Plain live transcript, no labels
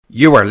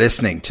You are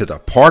listening to the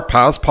Port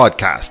Pals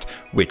podcast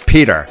with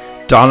Peter,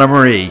 Donna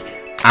Marie,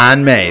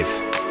 and Maeve.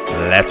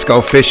 Let's go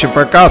fishing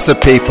for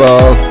gossip, people.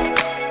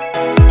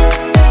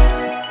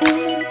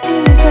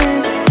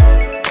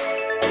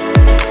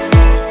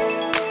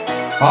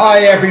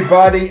 Hi,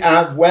 everybody,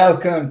 and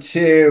welcome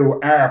to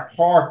our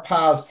Port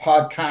Pals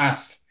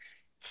podcast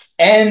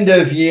end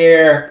of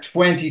year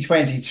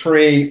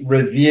 2023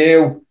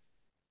 review.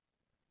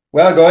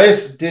 Well,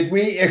 guys, did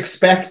we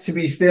expect to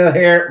be still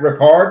here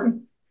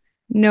recording?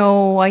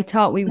 No, I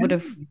thought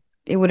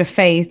it would have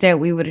phased out.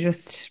 We would have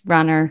just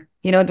ran our,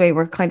 the way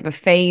we're kind of a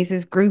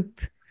phases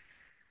group,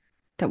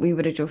 that we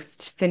would have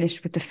just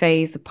finished with the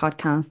phase of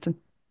podcasting.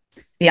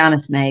 Be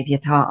honest, Maeve, you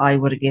thought I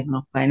would have given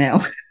up by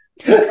now.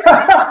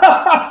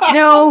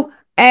 No,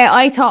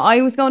 I thought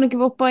I was going to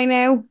give up by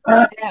now.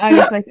 I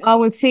was like,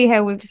 we'll see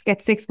how we'll just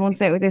get 6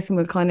 months out of this and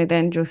we'll kind of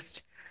then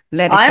just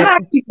let it I'm go.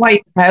 actually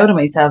quite proud of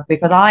myself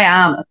because I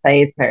am a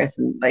phase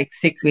person. Like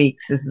 6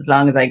 weeks is as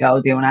long as I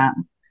go doing that.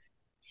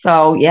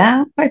 So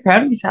yeah, I'm quite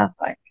proud of myself.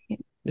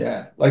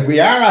 Yeah, like we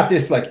are at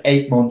this like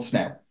 8 months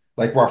now.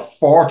 Like we're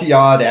 40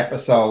 odd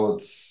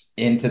episodes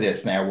into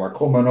this now. We're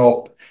coming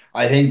up,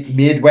 I think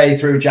midway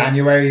through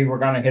January, we're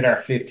going to hit our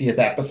 50th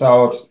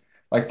episode.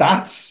 Like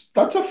that's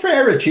a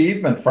fair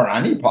achievement for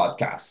any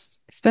podcast.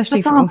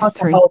 Especially that's for us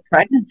three. The whole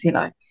pregnancy,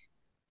 like.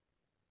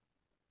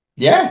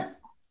 Yeah,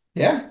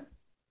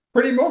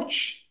 pretty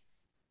much.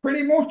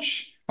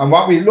 And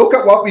what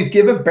we've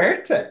given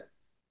birth to.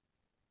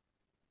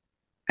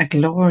 A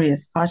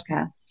glorious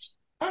podcast.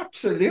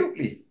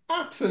 Absolutely.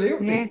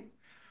 Yeah.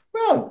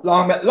 Well,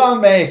 long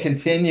may it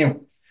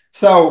continue.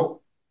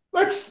 So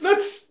let's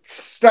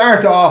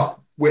start off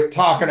with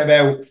talking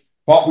about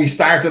what we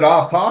started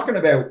off talking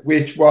about,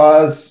 which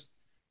was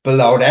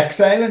Below Deck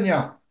Sailing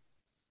Yacht.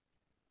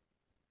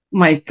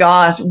 My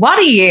God, what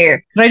a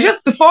year. Could I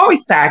just, before we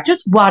start,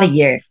 just what a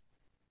year.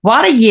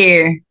 What a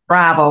year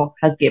Bravo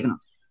has given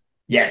us.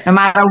 Yes. No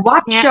matter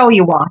what show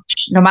you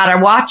watch, no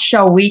matter what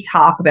show we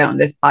talk about on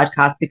this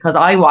podcast, because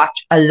I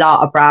watch a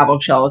lot of Bravo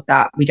shows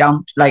that we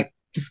don't like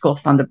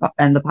discuss on the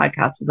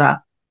podcast as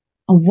well.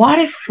 And what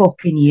a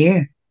fucking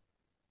year.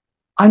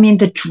 I mean,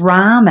 the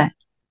drama.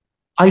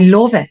 I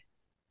love it.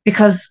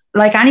 Because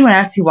like anyone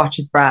else who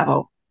watches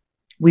Bravo,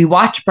 we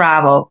watch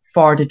Bravo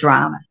for the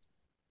drama.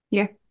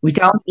 Yeah. We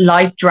don't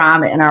like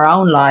drama in our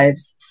own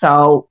lives.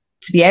 So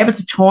to be able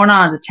to turn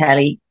on the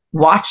telly,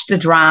 watch the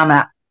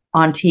drama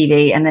on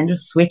TV and then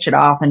just switch it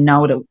off and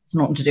know that it's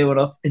nothing to do with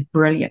us is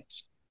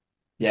brilliant.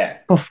 Yeah.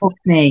 But fuck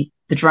me,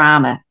 the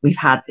drama we've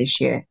had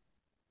this year.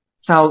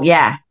 So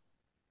yeah,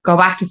 go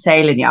back to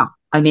Sailing Yacht.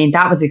 I mean,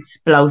 that was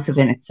explosive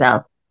in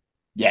itself.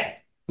 Yeah.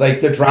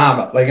 Like the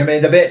drama. Like, I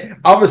mean,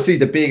 obviously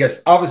the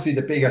biggest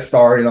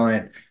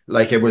storyline,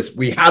 like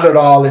we had it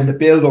all in the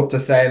build up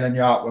to Sailing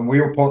Yacht when we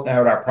were putting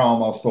out our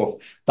promo stuff.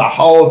 The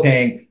whole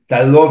thing,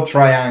 the love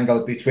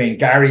triangle between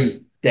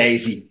Gary,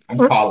 Daisy and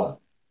Colin.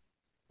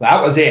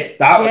 That was it.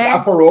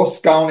 That for us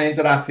going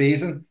into that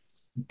season,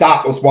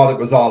 that was what it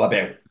was all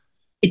about.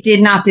 It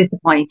did not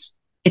disappoint.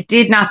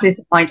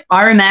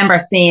 I remember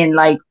seeing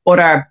like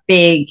other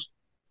big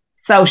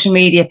social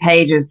media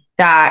pages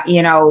that,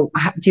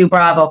 do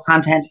Bravo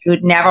content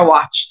who'd never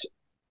watched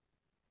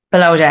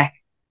Below Deck.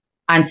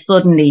 And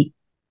suddenly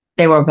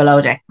they were Below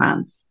Deck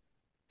fans.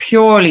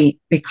 Purely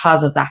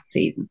because of that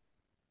season.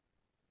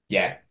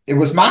 Yeah, it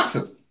was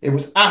massive. It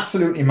was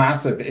absolutely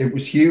massive. It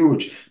was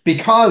huge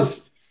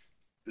because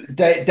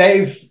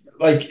they've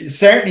like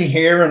certainly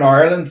here in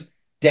Ireland,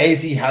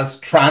 Daisy has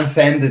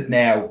transcended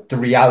now the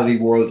reality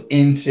world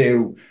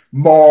into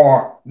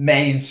more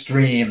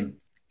mainstream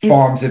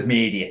forms of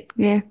media.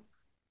 Yeah,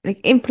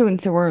 like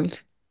influencer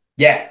world.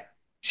 Yeah,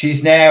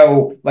 she's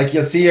now like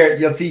you'll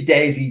see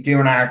Daisy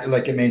doing art.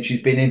 Like I mean,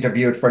 she's been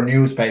interviewed for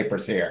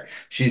newspapers here.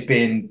 She's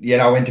been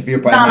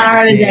interviewed by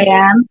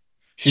magazines.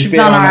 She's been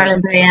on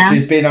Ireland AM.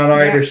 She's been on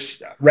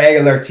Irish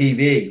regular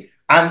TV,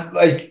 and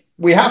like.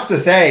 We have to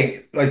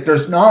say, like,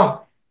 there's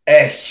not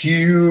a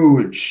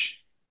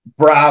huge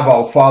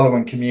Bravo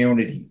following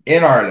community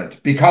in Ireland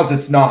because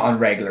it's not on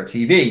regular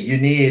TV. You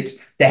need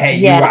the Hey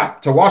You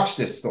app to watch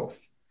this stuff.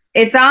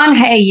 It's on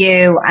Hey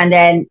You, and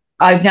then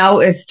I've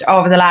noticed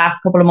over the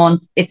last couple of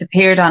months it's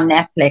appeared on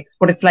Netflix,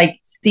 but it's like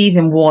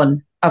season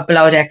 1 of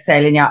Below Deck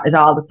Sailing Yacht is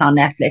all that's on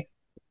Netflix.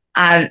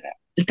 And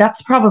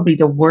that's probably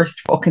the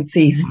worst fucking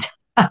season.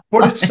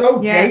 But it's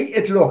so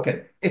dated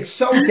looking. It's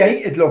so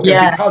dated looking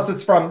because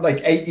it's from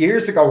like 8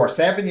 years ago or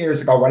 7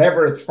 years ago,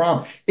 whatever it's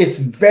from. It's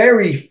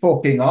very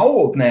fucking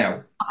old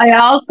now. I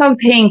also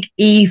think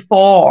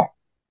E4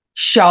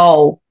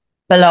 show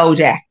Below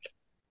Deck.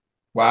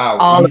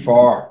 Wow,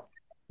 E4.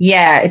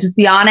 Yeah, it just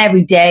be on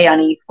every day on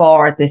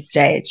E4 at this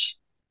stage.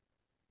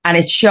 And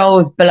it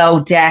shows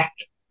Below Deck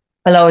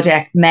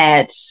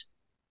Med.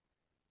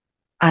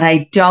 And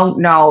I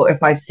don't know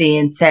if I've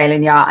seen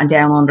Sailing Yacht and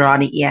Down Under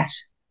on it yet.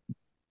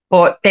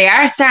 But they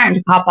are starting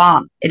to pop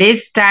on. It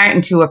is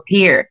starting to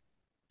appear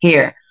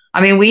here. I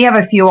mean, we have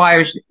a few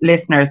Irish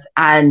listeners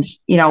and,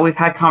 we've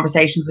had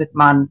conversations with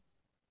them on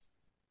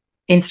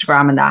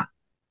Instagram and that.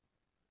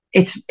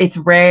 it's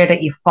rare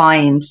that you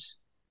find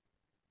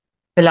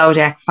Below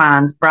Deck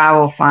fans,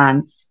 Bravo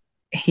fans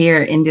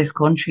here in this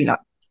country, like,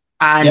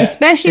 and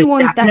especially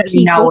ones that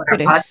keep up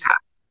with it.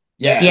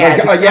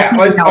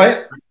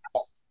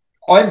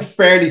 I'm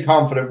fairly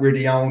confident we're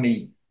the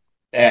only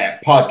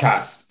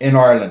podcast in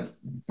Ireland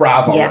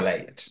Bravo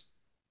related.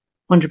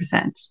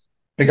 100%.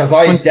 Because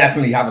I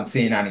definitely haven't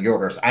seen any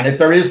others. And if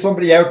there is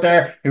somebody out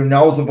there who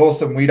knows of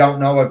us and we don't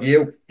know of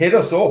you, hit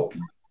us up.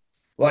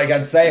 Like,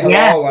 and say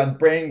hello and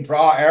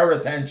draw our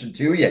attention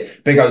to you,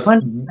 because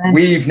 100%.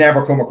 We've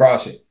never come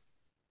across you.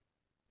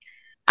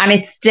 And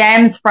it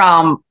stems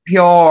from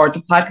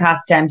the podcast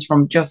stems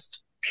from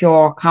just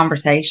pure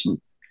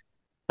conversations.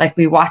 Like,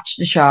 we watched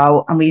the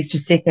show and we used to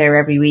sit there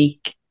every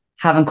week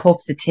having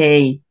cups of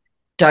tea,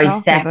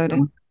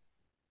 dissecting.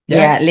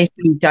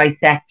 Literally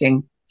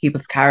dissecting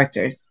people's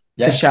characters,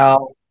 the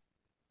show,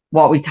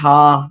 what we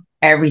thought,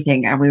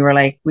 everything. And we were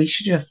like, we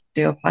should just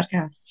do a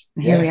podcast.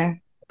 And here we are.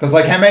 Because,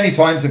 like, how many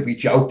times have we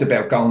joked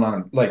about going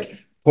on, like,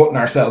 putting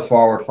ourselves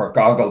forward for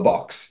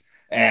Gogglebox?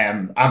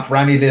 And for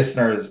any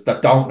listeners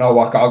that don't know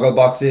what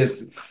Gogglebox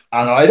is,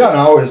 and I don't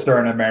know, is there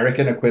an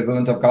American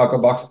equivalent of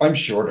Gogglebox? I'm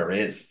sure there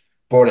is.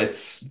 But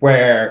it's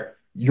where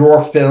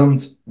you're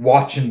filmed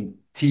watching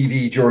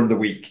TV during the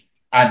week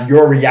and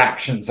your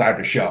reactions are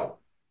the show.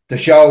 The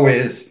show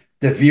is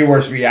the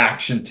viewer's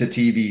reaction to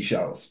TV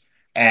shows.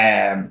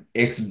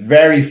 It's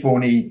very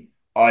funny.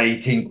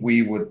 I think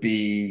we would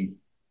be...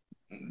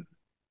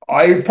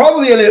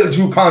 probably a little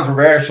too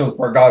controversial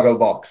for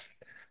Gogglebox.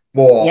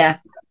 But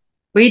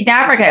we'd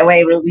never get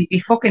away with it. We'd be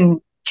fucking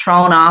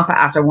thrown off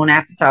after one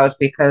episode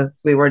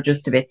because we were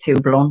just a bit too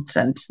blunt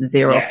and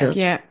zero filter.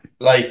 Yeah.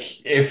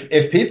 Like,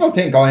 if people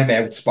think I'm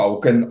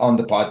outspoken on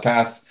the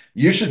podcast,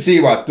 you should see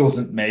what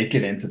doesn't make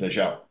it into the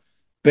show.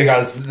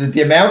 Because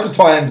the amount of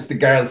times the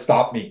girls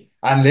stop me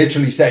and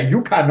literally say,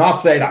 you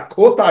cannot say that,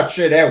 cut that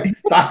shit out,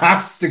 that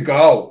has to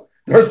go.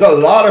 There's a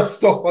lot of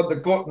stuff on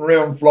the cutting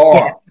room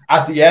floor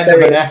at the end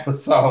of an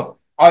episode.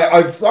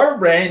 I've sort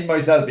of reined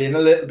myself in a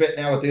little bit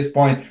now at this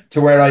point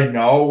to where I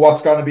know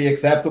what's going to be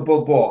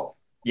acceptable. But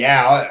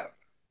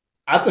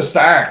at the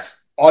start,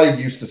 I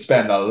used to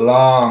spend a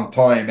long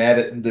time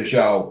editing the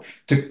show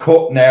to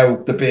cutting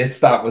out the bits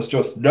that was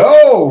just,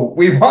 no,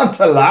 we want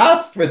to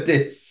last with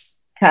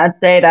this. Can't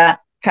say that.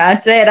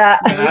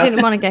 We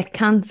didn't want to get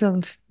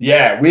cancelled.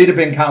 Yeah, we'd have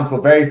been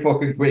cancelled very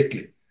fucking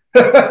quickly.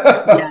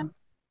 But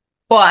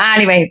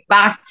anyway,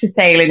 back to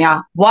Sailing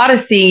Yacht. What a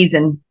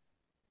season.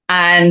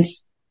 And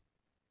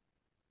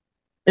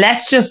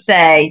let's just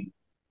say,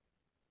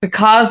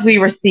 because we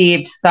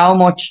received so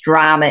much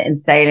drama in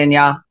Sailing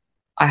Yacht,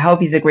 I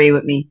hope you agree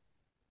with me,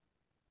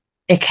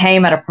 it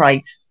came at a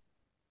price.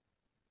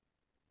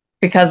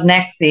 Because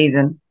next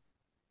season,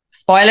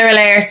 spoiler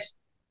alert,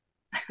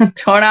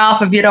 turn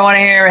off if you don't want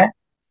to hear it.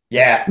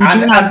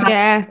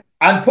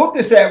 And put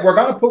this out, we're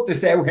going to put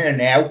this out here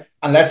now,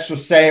 and let's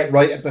just say it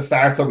right at the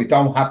start so we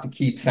don't have to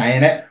keep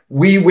saying it.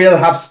 We will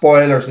have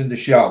spoilers in the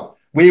show.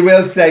 We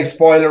will say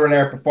spoiler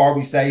alert before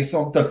we say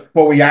something,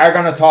 but we are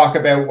going to talk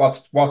about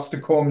what's to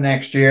come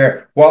next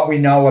year, what we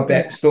know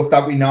about, stuff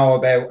that we know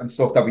about, and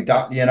stuff that we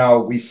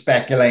don't, we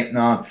speculating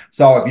on.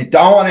 So if you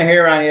don't want to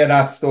hear any of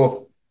that stuff,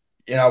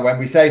 when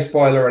we say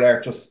spoiler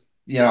alert, just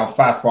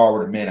fast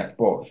forward a minute.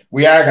 But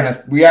we are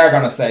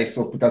gonna say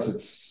stuff because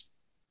it's.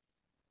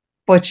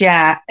 But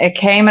it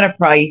came at a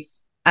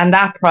price, and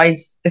that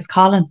price is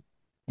Colin.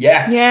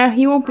 Yeah,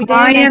 he won't be there.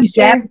 I am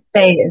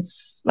devastated.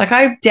 Like,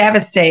 I'm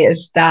devastated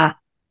that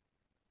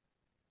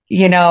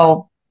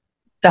the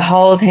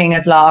whole thing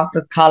is lost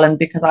with Colin,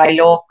 because I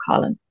love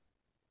Colin.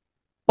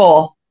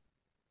 But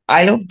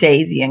I love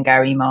Daisy and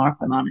Gary more, if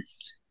I'm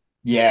honest.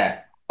 Yeah,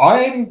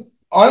 I'm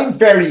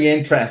very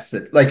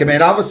interested. Like, I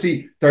mean,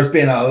 obviously, there's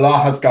been a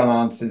lot has gone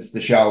on since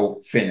the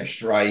show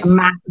finished, right? A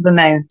massive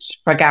amount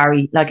for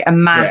Gary, like a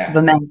massive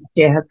amount of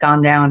shit has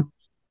gone down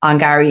on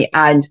Gary.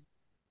 And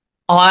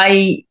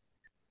I'm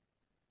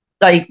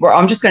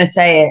just going to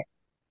say it.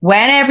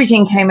 When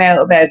everything came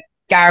out about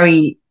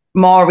Gary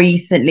more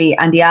recently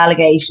and the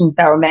allegations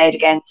that were made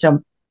against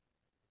him,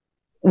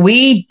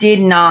 we did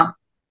not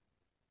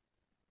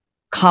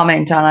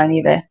comment on any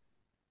of it.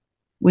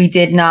 We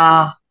did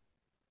not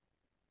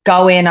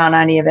go in on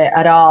any of it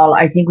at all.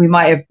 I think we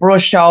might have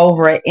brushed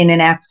over it in an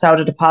episode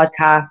of the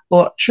podcast,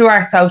 but through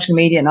our social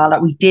media and all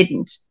that, we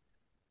didn't.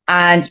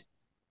 And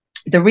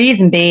the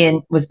reason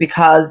being was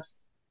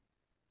because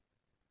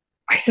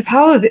I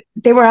suppose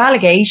they were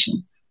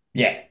allegations.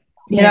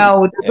 There's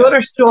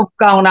other stuff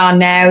going on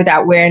now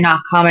that we're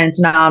not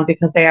commenting on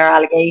because they are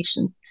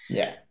allegations.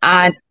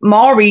 And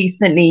more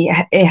recently,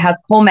 it has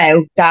come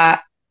out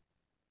that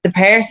the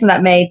person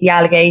that made the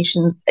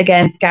allegations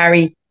against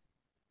Gary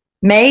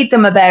made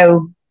them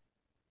about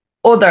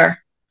other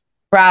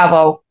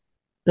Bravo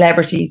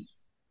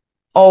celebrities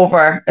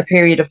over a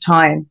period of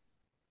time.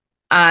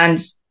 And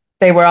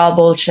they were all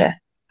bullshit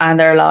and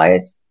they're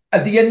lies.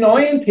 The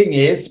annoying thing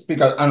is,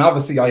 because, and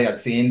obviously I had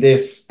seen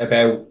this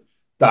about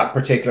that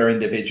particular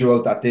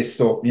individual, that this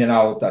stuff,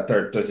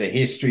 that there's a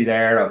history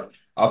there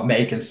of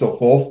making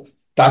stuff up.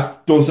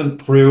 That doesn't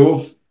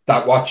prove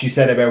that what she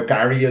said about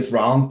Gary is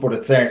wrong, but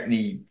it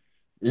certainly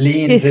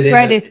leans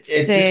Discredits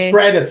it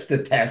discredits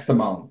the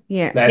testimony.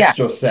 Yeah. Let's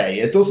just say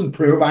it doesn't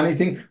prove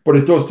anything, but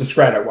it does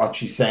discredit what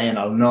she's saying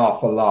an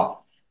awful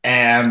lot.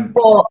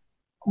 But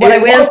what it I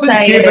will wasn't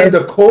say given is,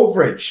 the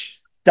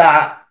coverage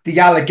that the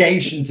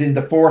allegations in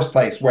the first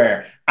place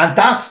were, and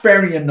that's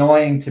very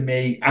annoying to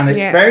me, and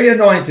it's very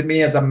annoying to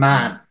me as a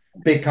man,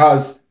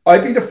 because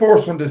I'd be the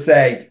first one to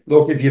say,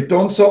 look, if you've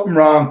done something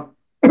wrong,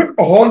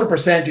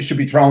 100% you should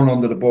be thrown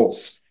under the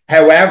bus.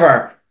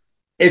 However,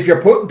 if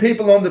you're putting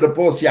people under the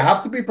bus, you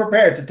have to be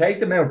prepared to take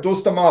them out,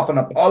 dust them off, and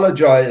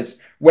apologize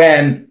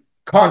when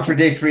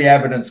contradictory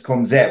evidence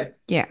comes out.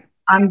 Yeah.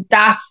 And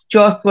that's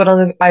just what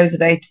I was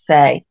about to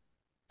say.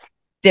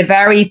 The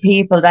very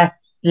people that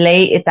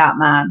slated that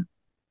man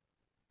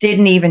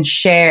didn't even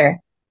share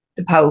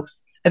the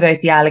posts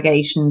about the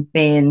allegations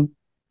being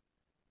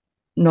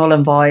null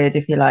and void,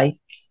 if you like,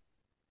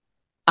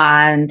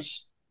 and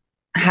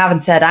haven't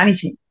said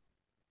anything.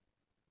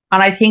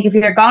 And I think if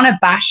you're going to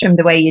bash him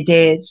the way you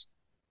did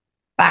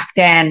back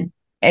then,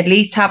 at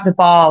least have the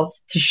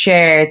balls to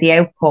share the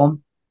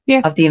outcome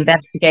of the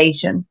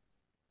investigation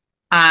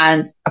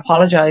and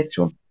apologise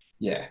to him.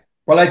 Yeah.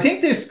 Well, I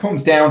think this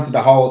comes down to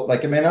the whole,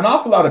 like, I mean, an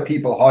awful lot of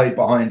people hide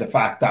behind the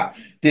fact that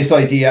this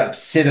idea of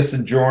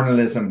citizen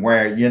journalism,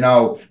 where, you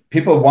know,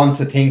 people want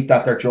to think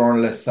that they're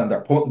journalists and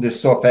they're putting this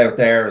stuff out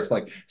there as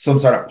like some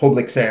sort of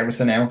public service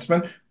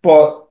announcement.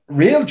 But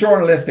real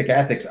journalistic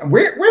ethics, and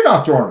we're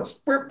not journalists,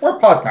 we're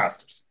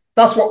podcasters.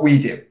 That's what we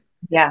do.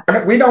 Yeah.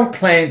 We don't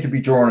claim to be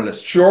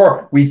journalists.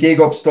 Sure, we dig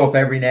up stuff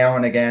every now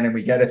and again and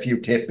we get a few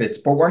tidbits,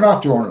 but we're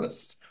not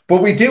journalists.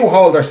 But we do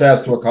hold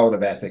ourselves to a code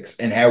of ethics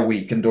in how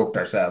we conduct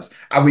ourselves.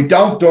 And we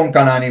don't dunk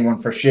on anyone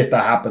for shit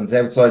that happens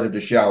outside of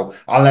the show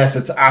unless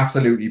it's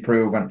absolutely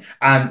proven.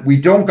 And we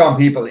dunk on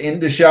people in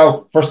the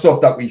show for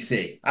stuff that we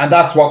see. And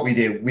that's what we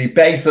do. We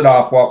base it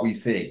off what we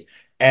see.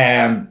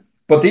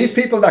 But these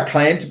people that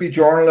claim to be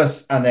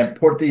journalists and then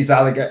put these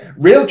allegations,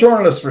 real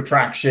journalists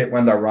retract shit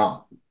when they're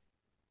wrong.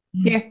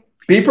 Yeah.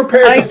 Be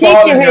prepared to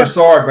fall on your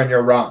sword when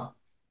you're wrong.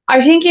 I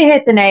think you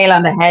hit the nail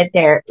on the head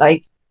there.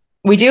 Like,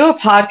 we do a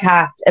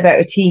podcast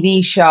about a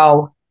TV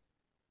show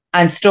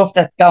and stuff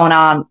that's going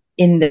on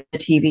in the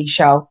TV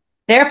show.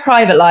 Their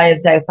private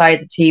lives outside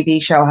the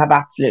TV show have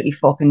absolutely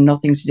fucking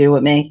nothing to do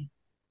with me.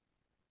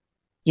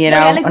 You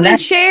know, like unless, we'll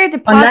share the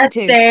positives.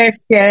 Unless they're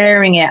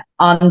sharing it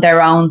on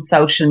their own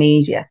social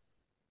media.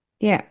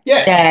 Yeah.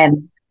 Yes.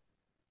 Then,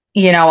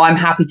 you know, I'm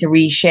happy to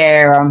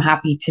reshare or I'm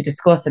happy to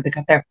discuss it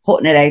because they're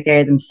putting it out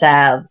there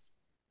themselves.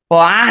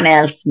 But anyone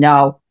else,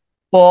 no.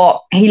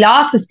 But he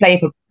lost his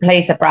place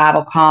at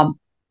BravoCon.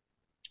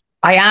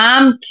 I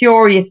am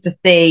curious to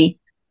see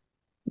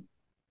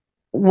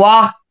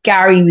what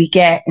Gary we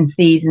get in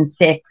season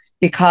 6,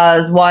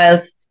 because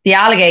whilst the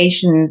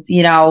allegations,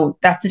 you know,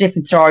 that's a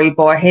different story,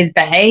 but his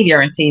behaviour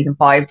in season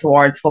 5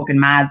 towards fucking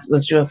Mads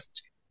was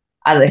just,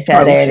 as I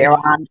said earlier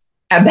on,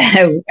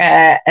 about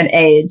an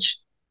age.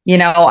 You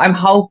know, I'm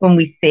hoping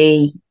we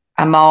see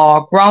a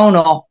more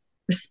grown-up,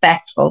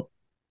 respectful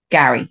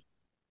Gary.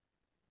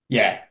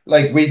 Yeah,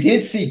 like we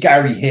did see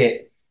Gary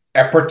hit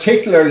a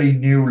particularly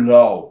new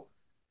low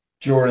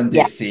during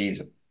this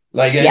season.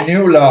 Like a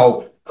new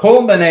low,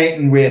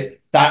 culminating with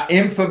that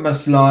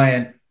infamous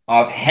line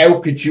of "How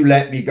could you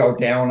let me go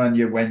down on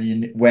you when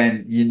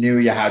you knew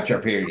you had your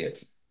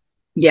periods?"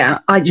 Yeah,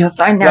 I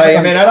never. Like,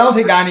 I mean, I don't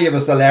think any of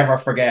us will ever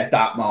forget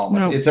that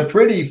moment. No. It's a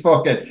pretty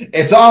fucking.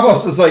 It's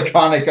almost as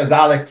iconic as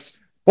Alex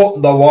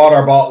putting the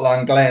water bottle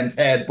on Glenn's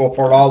head, but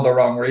for all the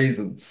wrong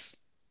reasons.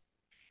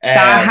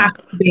 That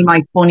has to be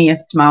my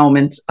funniest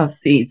moment of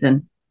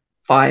season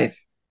 5.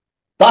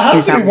 That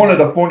has to be one of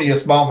the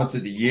funniest moments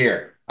of the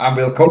year, and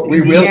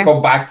we will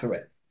come back to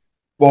it.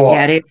 But,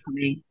 yeah, it is for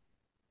me.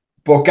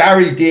 But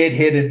Gary did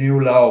hit a new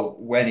low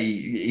when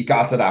he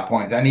got to that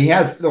point, and he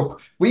has. Look,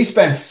 we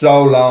spent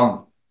so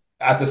long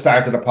at the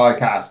start of the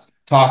podcast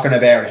talking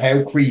about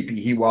how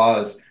creepy he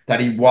was, that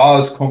he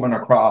was coming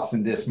across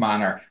in this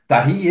manner,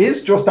 that he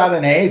is just at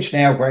an age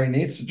now where he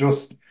needs to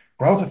just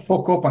grow the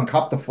fuck up and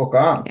cop the fuck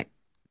on.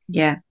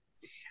 Yeah.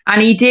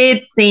 And he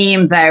did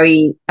seem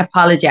very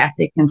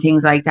apologetic and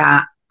things like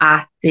that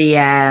at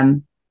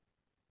the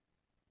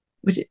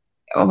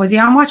was he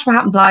on Watch What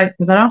Happens Live?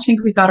 Because I don't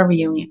think we got a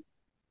reunion.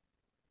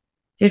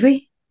 Did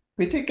we?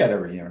 We did get a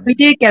reunion. We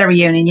did get a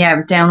reunion, yeah. It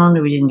was Down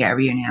Under we didn't get a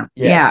reunion.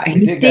 Yeah.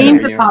 He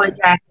seems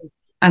apologetic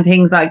and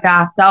things like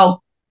that.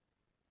 So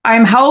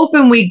I'm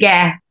hoping we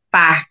get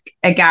back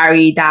a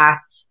Gary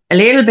that's a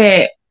little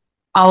bit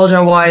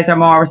older, wiser,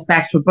 more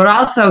respectful, but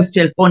also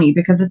still funny,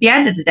 because at the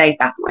end of the day,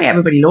 that's why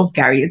everybody loves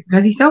Gary, is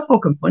because he's so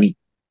fucking funny.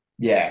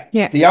 Yeah.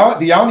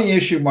 The only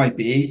issue might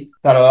be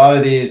that a lot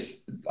of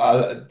these,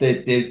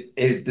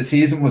 the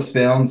season was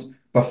filmed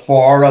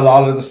before a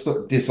lot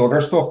of this other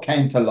stuff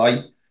came to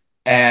light.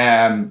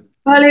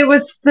 Well, it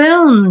was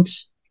filmed.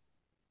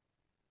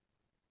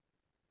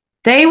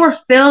 They were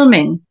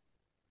filming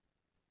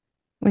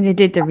when they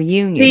did the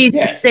reunion.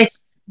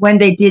 When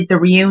they did the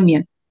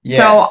reunion. Yeah.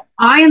 So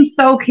I am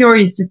so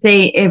curious to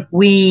see if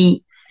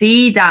we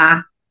see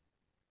that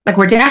Like,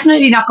 we're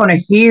definitely not going to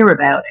hear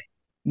about it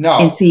No,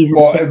 in season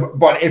six,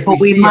 but if but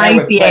we we see how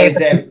might it be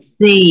plays able out, to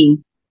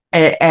see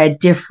a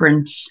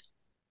different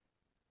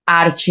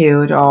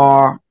attitude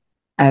or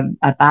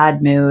a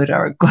bad mood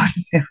or a good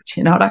mood,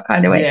 you know, that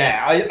kind of way.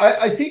 yeah,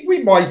 I think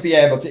we might be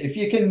able to, if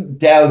you can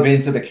delve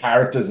into the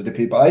characters of the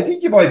people, I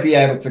think you might be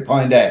able to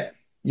kind of,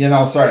 you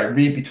know, sort of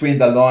read between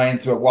the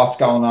lines with what's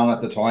going on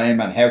at the time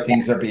and how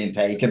things are being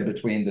taken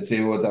between the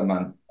two of them.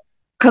 And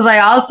Because I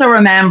also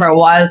remember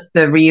whilst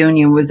the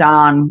reunion was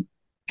on,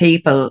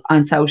 people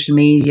on social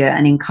media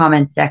and in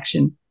comment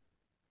section,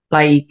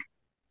 like,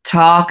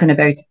 talking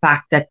about the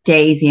fact that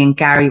Daisy and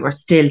Gary were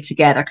still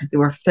together because they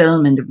were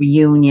filming the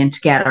reunion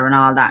together and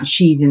all that. And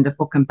she's in the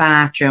fucking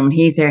bathroom and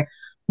he's there.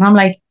 And I'm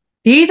like,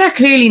 these are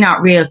clearly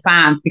not real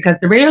fans, because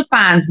the real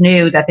fans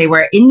knew that they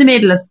were in the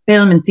middle of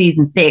filming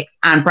season 6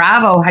 and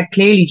Bravo had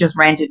clearly just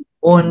rented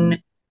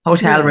one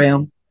hotel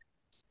room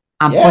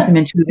and put them yeah,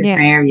 in two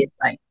different areas.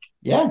 Like,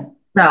 yeah,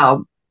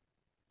 so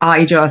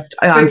I'm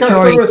because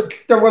curious.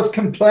 there was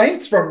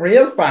complaints from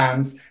real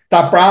fans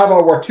that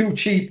Bravo were too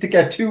cheap to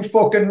get 2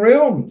 fucking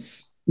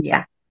rooms.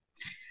 Yeah.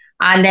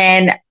 And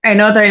then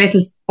another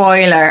little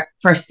spoiler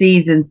for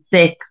season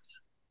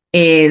 6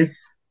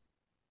 is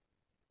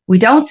we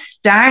don't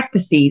start the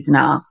season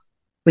off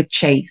with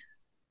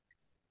Chase,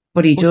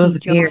 but he does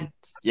appear.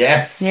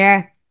 Yes.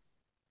 Yeah.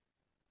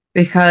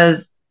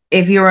 Because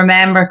if you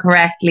remember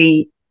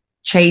correctly,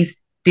 Chase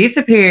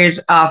disappeared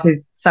off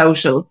his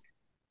socials.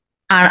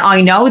 And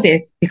I know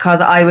this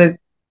because I was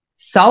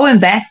so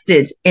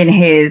invested in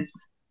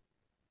his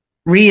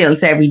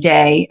reels every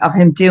day of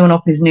him doing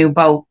up his new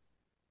boat.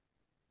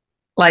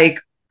 Like,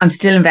 I'm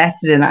still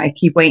invested in it. I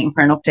keep waiting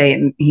for an update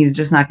and he's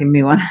just not giving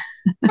me one.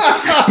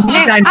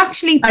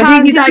 Actually, I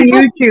think he's on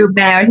YouTube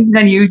now. I think he's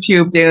on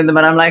YouTube doing them,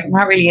 but I'm like, I'm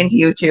not really into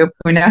YouTube. Can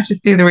we now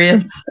just do the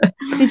reels?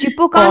 Did you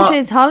book onto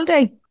his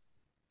holiday?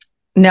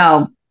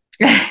 No.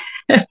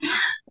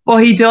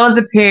 But he does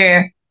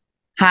appear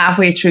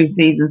halfway through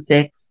season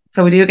 6.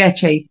 So we do get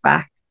Chase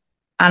back.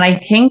 And I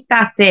think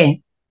that's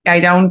it. I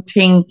don't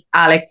think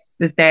Alex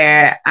is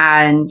there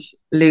and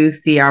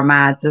Lucy or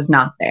Mads is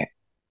not there.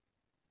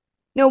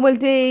 No, well,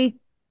 the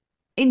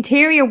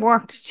interior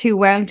worked too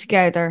well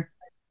together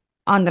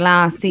on the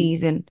last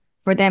season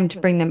for them to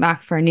bring them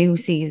back for a new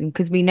season,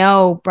 because we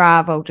know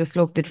Bravo just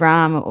loved the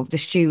drama of the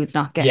shoes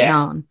not getting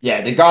on.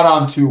 Yeah, they got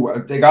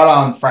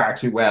on far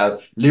too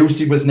well.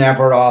 Lucy was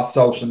never off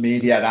social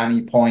media at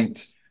any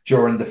point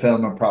during the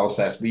filming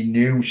process. We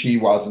knew she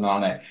wasn't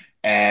on it.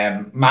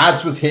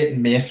 Mads was hit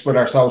and miss with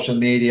her social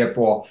media,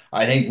 but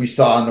I think we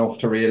saw enough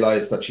to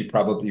realize that she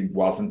probably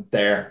wasn't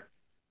there.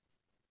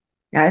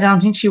 Yeah, I don't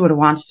think she would have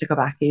wanted to go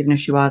back even if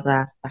she was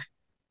asked back.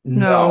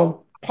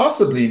 No,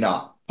 possibly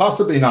not.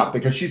 Possibly not,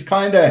 because she's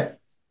kind of,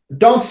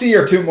 don't see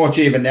her too much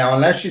even now,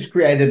 unless she's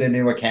created a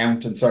new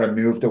account and sort of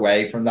moved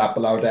away from that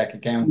Below Deck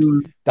account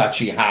that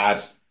she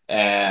had.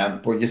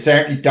 But you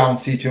certainly don't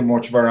see too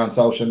much of her on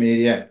social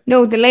media.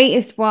 No, the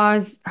latest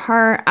was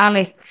her,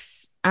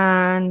 Alex,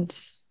 and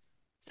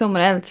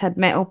someone else had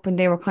met up and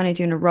they were kind of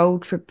doing a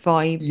road trip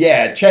vibe.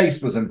 Yeah,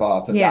 Chase was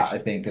involved in that, I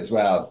think, as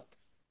well.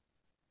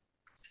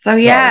 So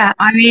yeah,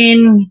 I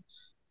mean,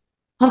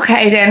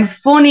 okay then,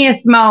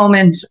 funniest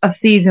moment of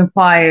season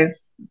 5,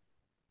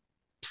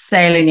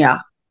 sailing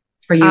yacht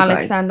for you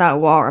Alex guys. and that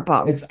water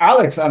bottle. It's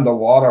Alex and the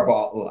water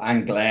bottle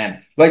and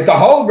Glenn. Like, the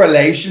whole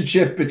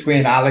relationship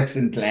between Alex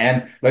and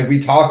Glenn, like, we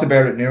talked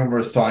about it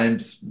numerous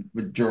times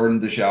during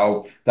the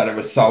show, that it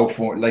was so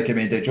fun. Like, I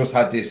mean, they just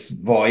had this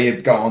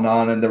vibe going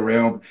on in the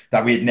room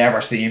that we'd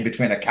never seen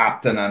between a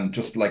captain and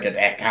just like a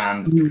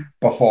deckhand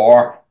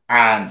before.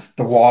 And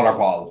the water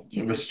bottle,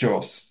 it was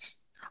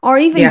just... Or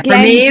even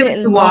Glenn's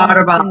little the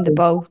water bottle in the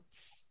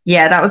boats.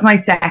 Yeah, that was my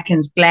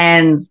second.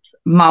 Glenn's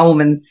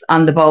moments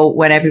on the boat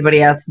when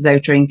everybody else was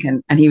out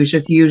drinking and he was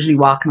just usually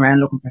walking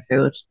around looking for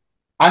food.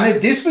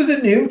 And this was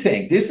a new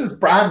thing. This is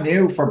brand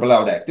new for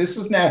Below Deck. This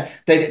was now,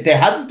 they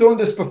hadn't done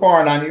this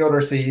before in any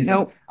other season.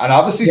 Nope. And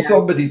obviously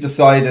somebody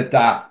decided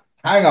that,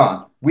 hang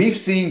on, we've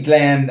seen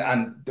Glenn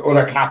and the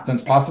other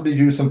captains possibly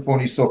do some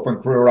funny stuff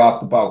when crew are off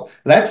the boat.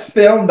 Let's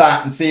film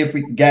that and see if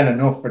we can get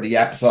enough for the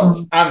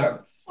episodes. And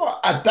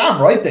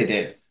damn right they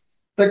did.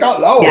 They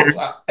got loads.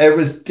 Yeah. It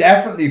was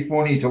definitely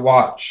funny to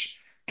watch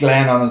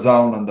Glenn on his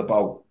own on the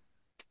boat.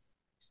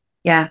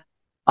 Yeah.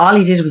 All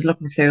he did was look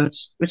for food,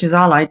 which is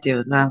all I do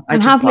as well.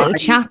 And have little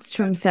chats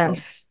to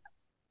himself.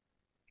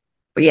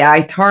 But yeah,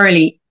 I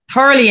thoroughly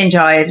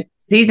enjoyed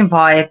season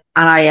 5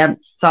 and I am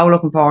so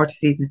looking forward to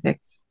season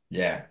 6.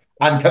 Yeah.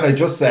 And can I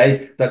just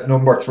say that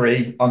number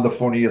 3 on the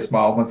funniest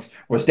moments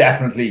was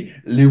definitely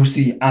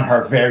Lucy and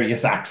her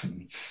various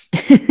accents.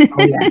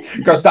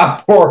 Because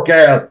that poor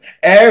girl,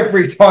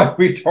 every time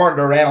we turned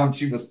around,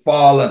 she was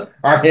falling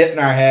or hitting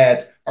her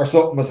head or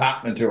something was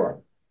happening to her.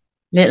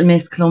 Little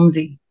Miss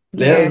Clumsy.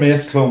 Little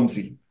Miss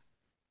Clumsy.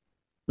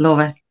 Love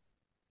it.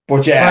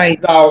 But yeah,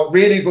 no,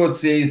 really good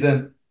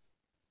season.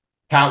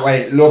 Can't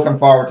wait. Looking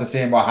forward to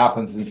seeing what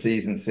happens in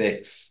season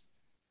 6.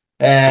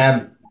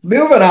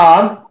 Moving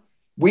on.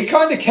 We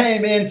kind of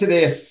came into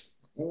this.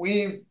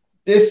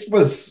 This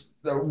was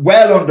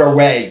well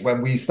underway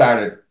when we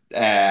started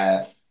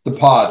the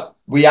pod.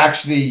 We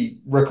actually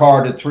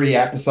recorded 3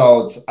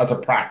 episodes as a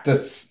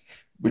practice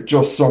with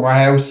just Summer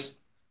House,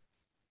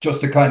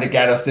 just to kind of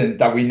get us in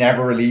that we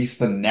never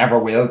released and never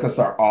will because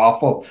they're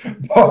awful.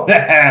 But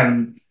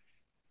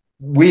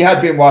we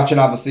had been watching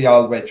obviously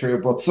all the way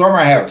through, but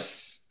Summer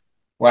House,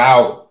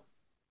 wow.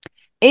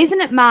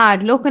 Isn't it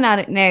mad looking at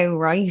it now,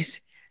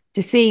 right?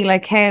 To see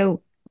like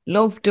how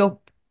loved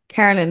up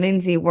Carol and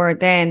Lindsay were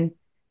then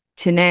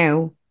to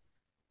now.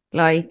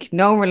 Like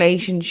no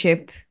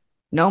relationship,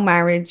 no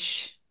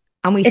marriage.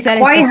 And we said it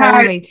the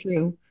whole way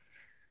through.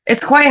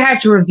 It's quite hard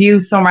to review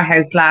Summer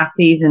House last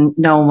season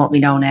knowing what we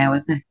know now,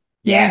 isn't it?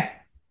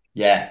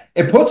 Yeah.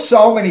 It puts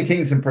so many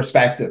things in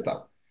perspective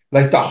though.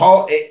 Like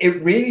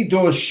it really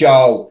does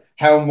show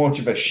how much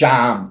of a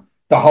sham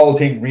the whole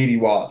thing really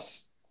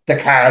was. The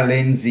Carl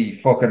Lindsay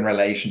fucking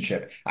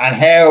relationship and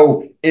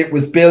how it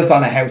was built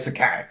on a house of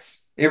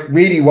cards. It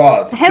really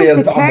was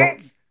built on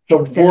the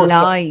worst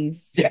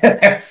lies.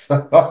 Yes,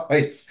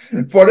 lies.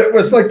 But it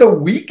was like the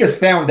weakest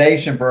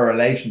foundation for a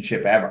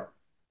relationship ever.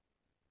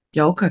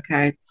 Joker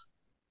cards.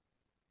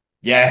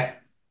 Yeah.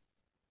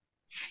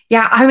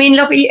 Yeah, I mean,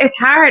 look, it's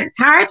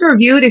hard to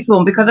review this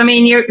one because, I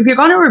mean, if you're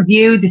going to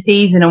review the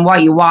season and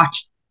what you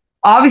watch,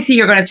 obviously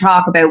you're going to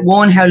talk about,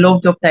 1, how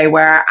loved up they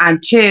were,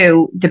 and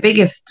 2, the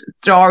biggest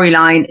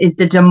storyline is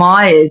the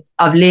demise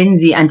of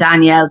Lindsay and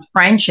Danielle's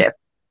friendship.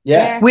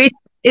 Yeah. Which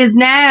is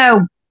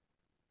now,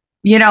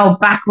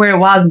 back where it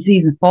was in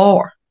season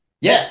 4.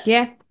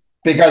 Yeah.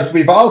 Because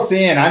we've all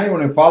seen,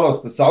 anyone who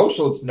follows the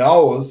socials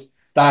knows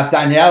that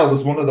Danielle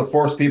was one of the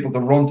first people to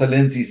run to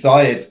Lindsay's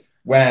side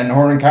when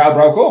her and Carl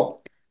broke up.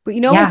 But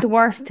you know what the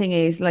worst thing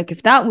is? Like,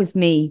 if that was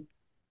me,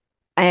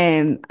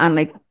 and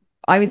like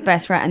I was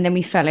best friend, and then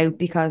we fell out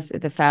because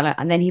of the fella,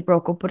 and then he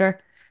broke up with her,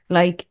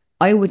 like,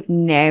 I would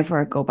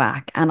never go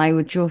back. And I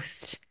would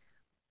put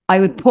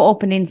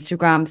up an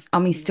Instagram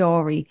on my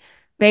story,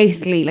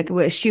 basically, like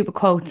with a stupid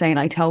quote saying,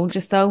 "I told you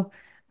so."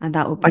 And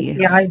that would be it.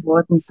 Yeah, I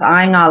wouldn't.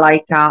 I'm not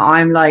like that.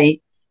 I'm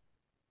like,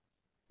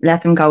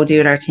 let them go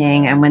do their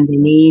thing, and when they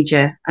need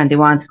you and they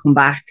want to come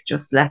back,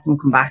 just let them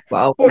come back.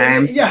 Well,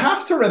 you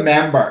have to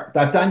remember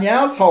that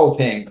Danielle's whole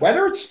thing,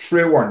 whether it's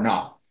true or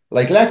not,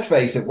 like, let's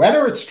face it,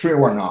 whether it's true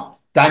or not,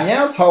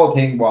 Danielle's whole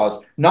thing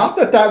was not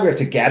that they were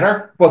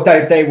together, but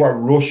that they were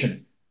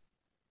rushing,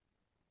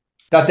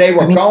 that they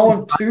were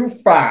going too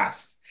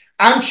fast,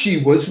 and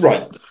she was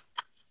right.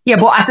 Yeah,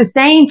 but at the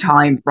same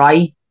time,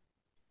 right,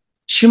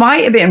 she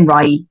might have been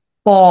right,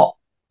 but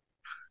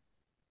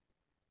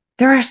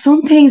there are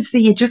some things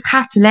that you just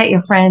have to let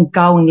your friends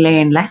go and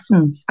learn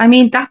lessons. I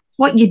mean, that's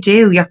what you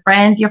do. Your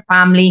friends, your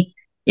family,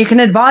 you can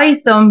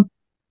advise them,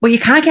 but you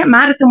can't get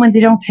mad at them when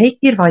they don't take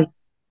the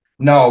advice.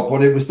 No,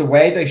 but it was the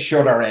way they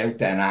shut her out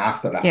then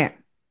after that. Yeah.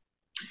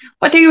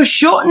 But they were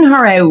shutting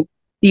her out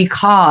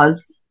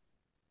because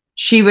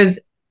she was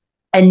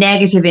a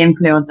negative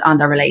influence on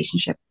their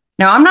relationship.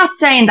 Now, I'm not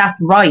saying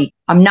that's right.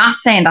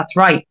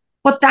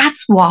 But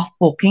that's what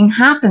fucking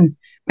happens.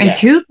 When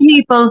two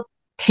people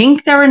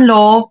think they're in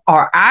love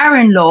or are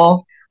in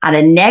love and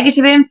a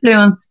negative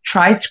influence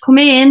tries to come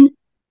in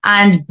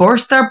and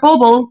burst their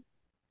bubble,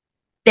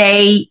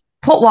 they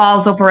put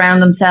walls up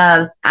around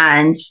themselves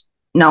and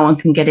no one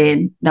can get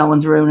in. No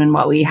one's ruining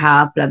what we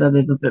have, blah, blah,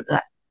 blah, blah, blah,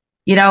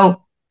 blah.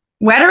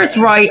 Whether it's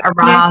right or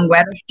wrong,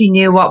 whether she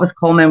knew what was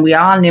coming, we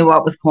all knew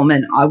what was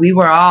coming. We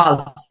were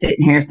all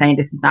sitting here saying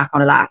this is not going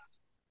to last.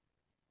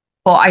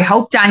 But I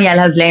hope Danielle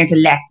has learned a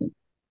lesson.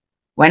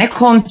 When it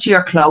comes to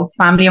your close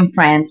family and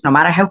friends, no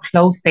matter how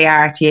close they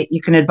are to you,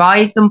 you can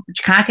advise them, but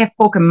you can't get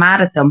fucking mad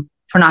at them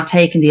for not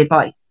taking the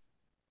advice.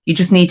 You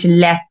just need to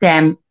let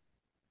them,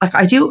 like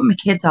I do it with my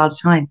kids all the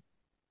time.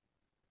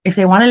 If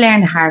they want to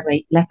learn the hard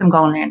way, let them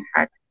go and learn the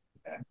hard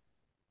way. Yeah.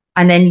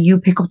 And then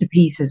you pick up the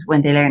pieces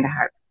when they learn the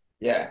hard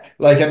way. Yeah.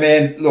 Like, I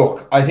mean,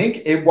 look, I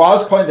think it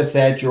was kind of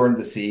said during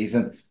the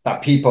season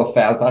that people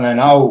felt, and I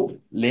know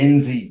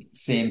Lindsay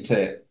seemed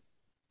to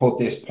put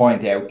this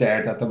point out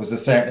there, that there was a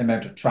certain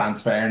amount of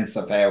transference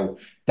of how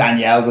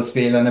Danielle was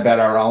feeling about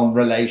her own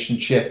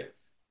relationship,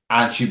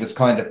 and she was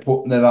kind of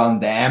putting it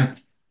on them.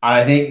 And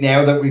I think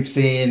now that we've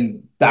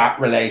seen that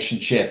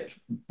relationship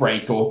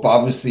break up,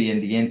 obviously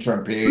in the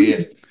interim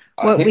period,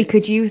 we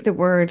could use the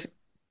word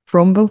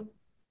crumble.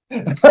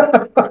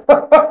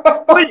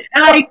 But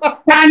like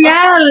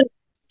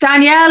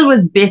Danielle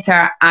was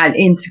bitter and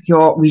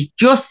insecure. We've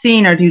just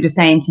seen her do the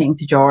same thing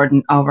to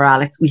Jordan over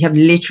Alex. We have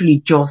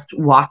literally just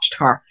watched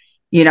her,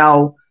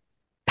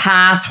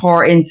 pass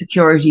her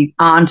insecurities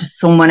onto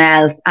someone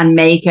else and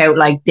make out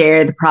like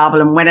they're the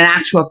problem, when in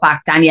actual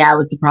fact, Danielle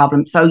was the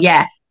problem. So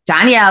yeah,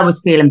 Danielle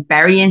was feeling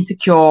very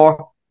insecure,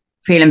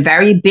 feeling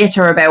very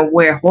bitter about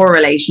where her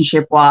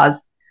relationship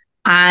was,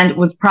 and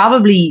was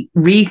probably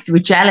reeked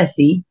with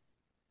jealousy.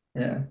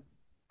 Yeah.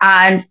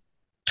 And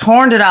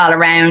turned it all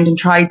around and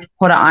tried to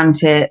put it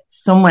onto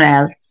someone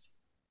else,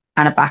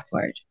 and it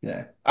backfired.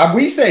 Yeah. And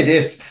we say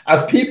this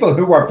as people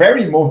who were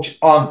very much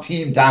on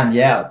Team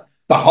Danielle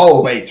the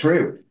whole way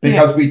through,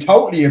 because we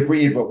totally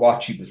agreed with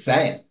what she was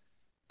saying.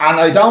 And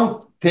I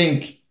don't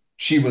think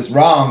she was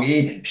wrong.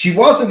 She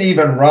wasn't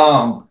even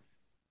wrong,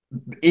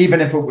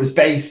 even if it was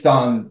based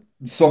on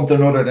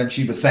something other than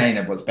she was saying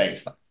it was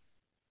based on.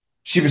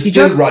 She was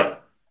still right.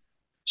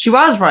 She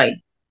was right.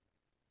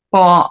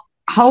 But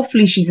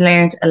hopefully she's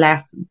learned a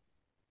lesson.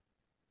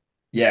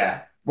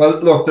 Yeah. Well,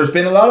 look, there's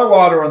been a lot of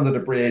water under the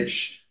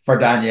bridge for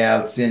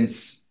Danielle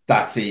since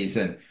that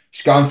season.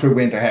 She's gone through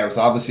Winterhouse.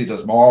 Obviously,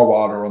 there's more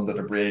water under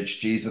the bridge.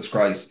 Jesus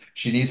Christ.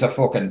 She needs a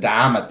fucking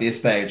dam at this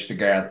stage, the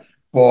girl.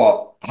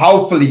 But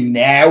hopefully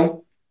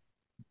now,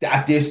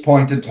 at this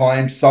point in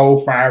time, so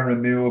far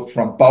removed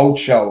from both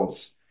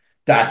shows,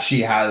 that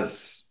she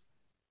has,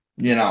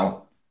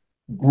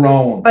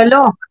 grown. But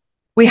look,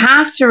 we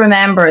have to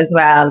remember as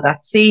well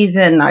that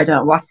season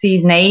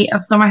 8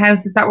 of Summer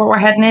House, is that what we're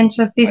heading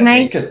into, season 8? I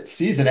think it's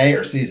season 8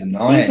 or season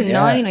 9. Season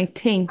 9, I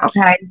think.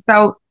 Okay,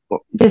 so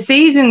the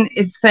season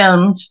is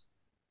filmed,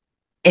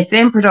 it's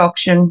in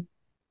production,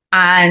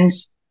 and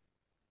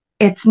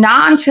it's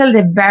not until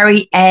the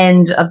very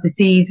end of the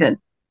season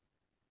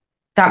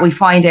that we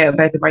find out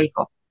about the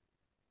breakup.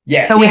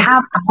 Yeah. So we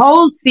have a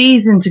whole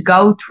season to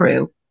go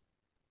through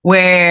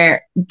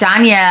where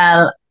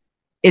Danielle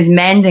is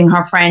mending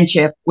her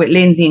friendship with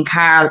Lindsay and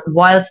Carl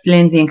whilst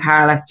Lindsay and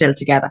Carl are still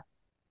together.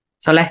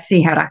 So let's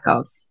see how that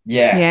goes.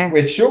 Yeah.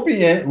 Which should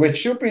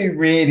be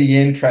really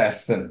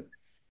interesting.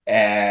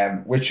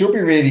 Which should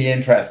be really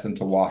interesting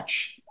to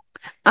watch.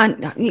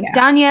 And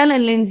Danielle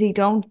and Lindsay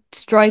don't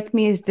strike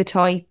me as the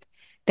type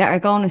that are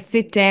going to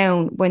sit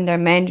down when they're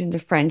mending the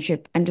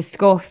friendship and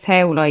discuss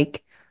how,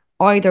 like,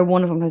 either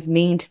one of them has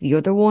mean to the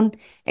other one.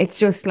 It's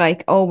just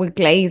like, oh, we'll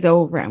glaze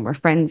over and we're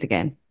friends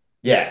again.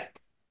 Yeah.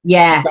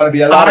 Yeah. I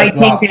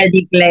think they'll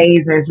be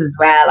glazers as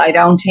well. I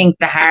don't think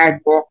the hard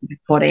work will be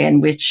put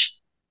in, which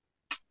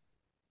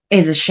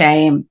is a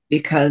shame,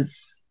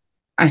 because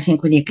I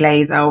think when you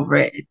glaze over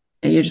it,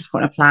 you're just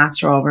putting a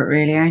plaster over it,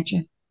 really, aren't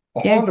you?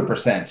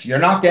 100%. You're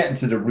not getting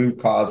to the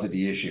root cause of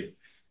the issue.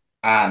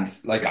 And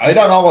like, I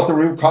don't know what the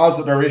root cause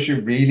of their issue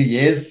really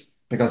is,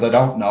 because I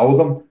don't know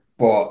them,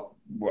 but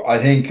I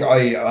think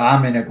I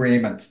am in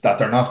agreement that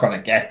they're not going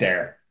to get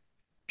there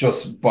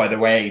just by the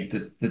way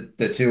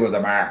the two of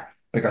them are,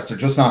 because they're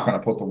just not going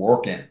to put the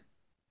work in.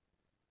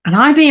 And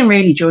I'm being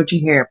really judgy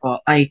here,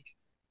 but like,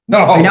 no,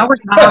 I know we're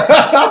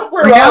talking.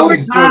 we're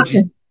always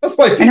judgy. That's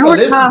why people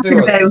listen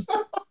to us.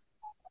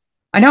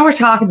 I know we're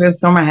talking about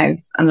Summer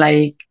House and,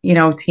 like,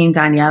 Team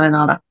Danielle and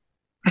all that.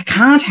 I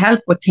can't help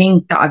but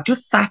think that I've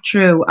just sat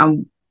through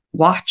and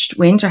watched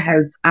Winter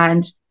House,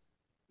 and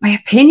my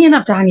opinion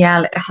of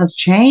Danielle has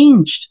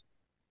changed.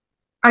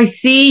 I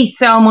see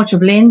so much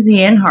of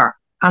Lindsay in her,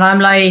 and I'm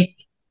like,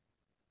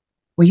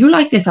 were you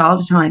like this all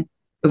the time?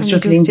 It was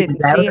just Lindsay.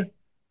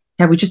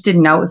 Yeah, we just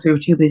didn't notice. We were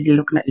too busy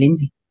looking at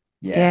Lindsay.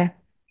 Yeah.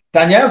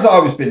 Danielle's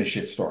always been a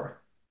shit story.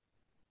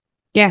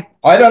 Yeah.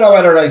 I don't know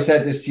whether I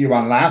said this to you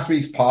on last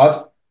week's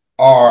pod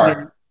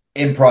or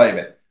in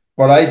private,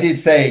 but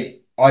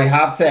I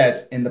have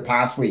said in the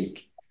past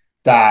week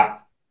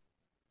that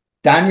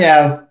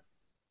Danielle,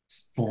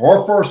 for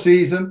her first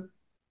season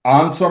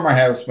on Summer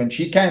House, when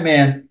she came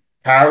in,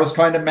 Cara was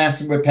kind of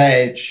messing with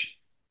Paige.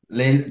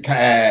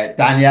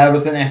 Danielle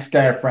was an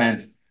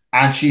ex-girlfriend,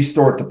 and she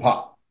stirred the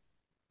pot.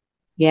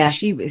 Yeah.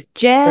 She was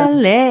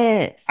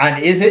jealous.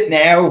 And is it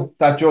now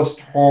that just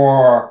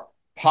her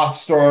pot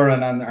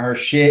stirring and her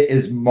shit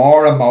is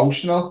more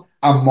emotional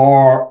and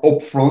more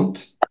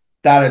upfront,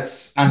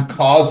 and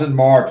causing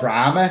more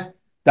drama,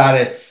 that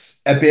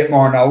it's a bit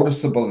more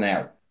noticeable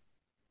now?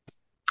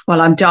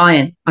 Well, I'm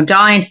dying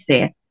to see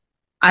it.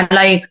 And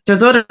like,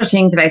 there's other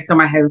things about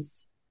Summer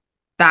House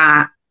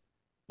that,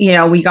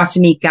 we got to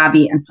meet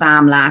Gabby and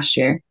Sam last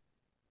year,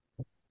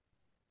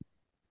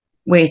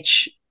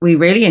 which we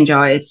really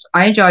enjoyed.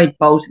 I enjoyed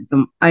both of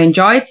them. I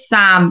enjoyed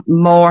Sam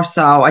more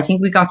so. I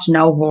think we got to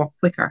know her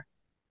quicker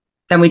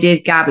than we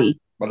did Gabby.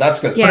 Well, that's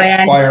because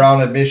by her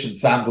own admission,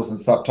 Sam doesn't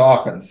stop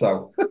talking.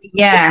 So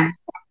yeah.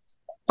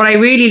 But I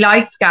really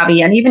liked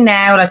Gabby, and even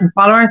now, like, I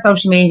follow her on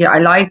social media. I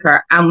like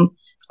her.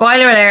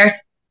 Spoiler alert,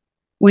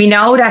 we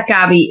know that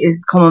Gabby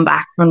is coming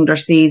back from their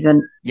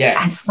season.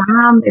 Yes. And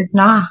Sam is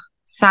not.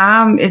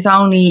 Sam is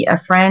only a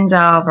friend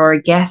of or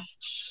a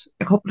guest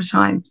a couple of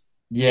times.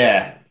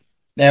 Yeah.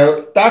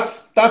 Now,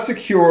 that's a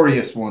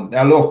curious one.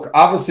 Now, look,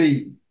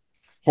 obviously,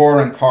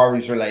 her and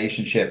Corey's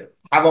relationship,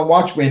 having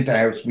watched Winter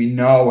House, we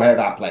know how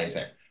that plays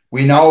out.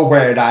 We know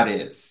where that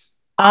is.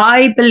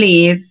 I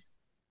believe,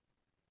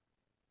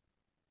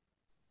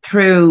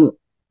 through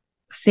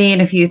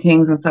seeing a few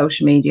things on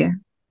social media,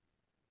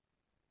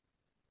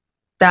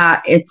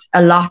 that it's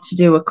a lot to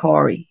do with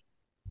Corey,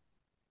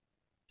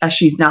 that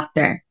she's not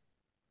there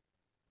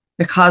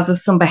because of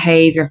some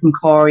behaviour from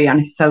Corey on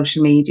his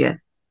social media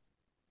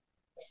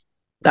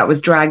that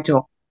was dragged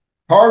up.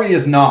 Corey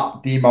is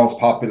not the most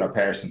popular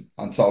person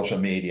on social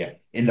media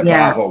in the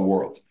Bravo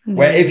world.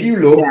 Where if you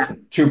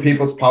look to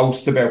people's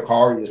posts about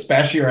Corey,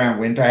 especially around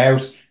Winter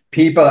House,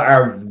 people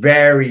are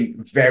very,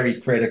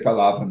 very critical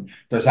of him.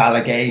 There's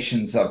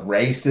allegations of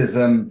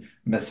racism,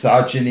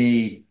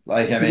 misogyny.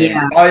 I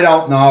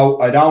don't know.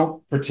 I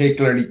don't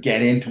particularly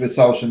get into his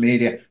social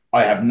media,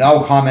 I have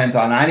no comment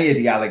on any of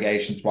the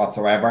allegations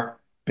whatsoever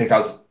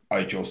because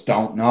I just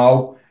don't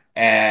know.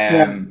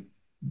 Yeah.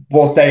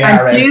 But they And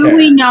are out do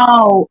we there.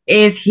 know,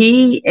 is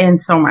he in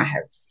Summer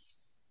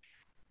House?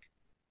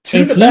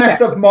 To the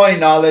best of my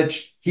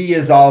knowledge, he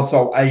is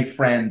also a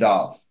friend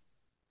of,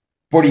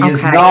 but he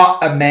is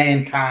not a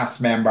main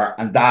cast member,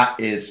 and that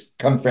is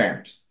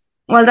confirmed.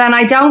 Well, then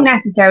I don't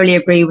necessarily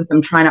agree with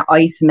them trying to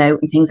ice him out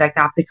and things like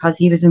that because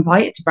he was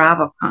invited to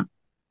BravoCon.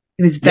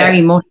 He was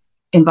very much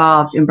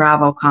involved in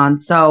BravoCon.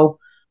 So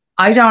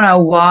I don't know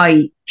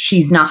why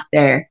she's not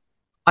there.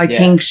 I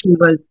think she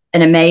was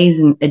an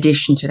amazing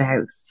addition to the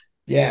house.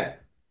 Yeah.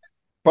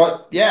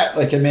 But yeah,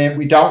 like, I mean,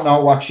 we don't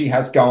know what she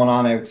has going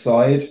on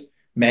outside.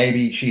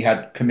 Maybe she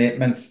had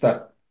commitments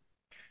that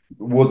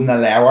wouldn't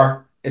allow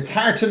her. It's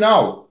hard to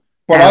know.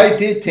 But I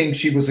did think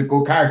she was a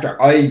good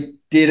character. I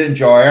did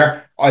enjoy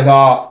her. I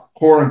thought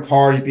her and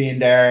Corey being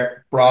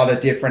there brought a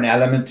different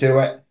element to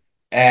it.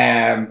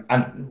 And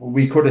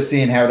we could have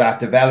seen how that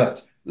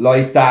developed.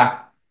 Like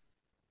that,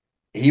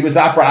 he was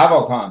at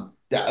BravoCon.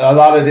 A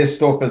lot of this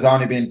stuff has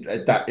only been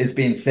that is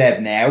being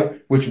said now,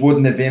 which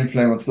wouldn't have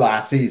influenced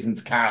last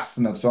season's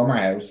casting of Summer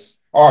House,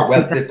 or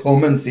well, the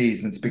coming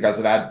seasons because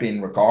it had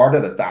been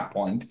recorded at that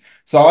point.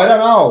 So I don't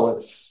know.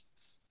 It's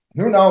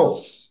who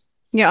knows.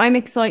 Yeah, I'm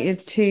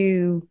excited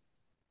to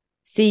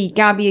see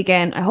Gabby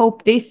again. I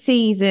hope this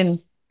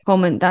season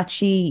coming that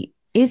she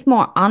is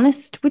more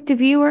honest with the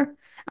viewer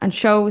and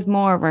shows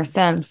more of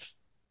herself.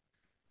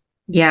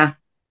 Yeah.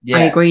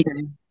 I agree.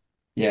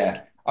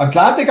 Yeah. I'm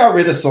glad they got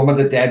rid of some of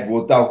the dead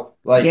wood though.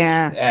 Like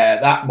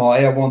that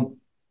Maya one.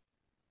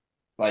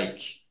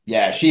 Like,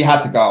 yeah, she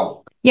had to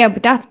go. Yeah,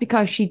 but that's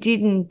because she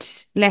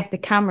didn't let the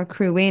camera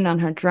crew in on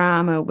her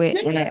drama with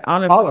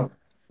Olive.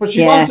 But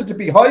she wanted to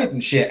be hiding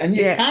shit, and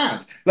you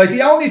can't. Like,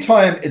 the only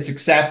time it's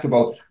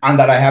acceptable and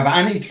that I have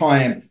any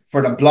time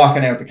for them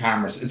blocking out the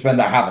cameras is when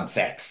they're having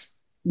sex.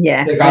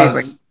 Yeah.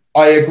 Because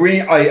I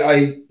agree.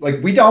 I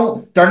like,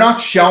 they're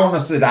not showing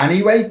us it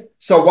anyway.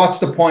 So what's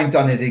the point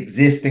on it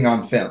existing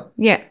on film?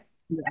 Yeah.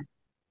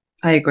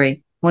 I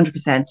agree.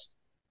 100%.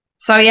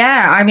 So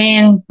yeah, I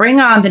mean, bring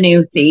on the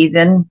new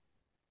season.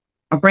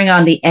 Or bring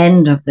on the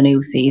end of the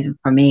new season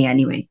for me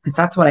anyway, because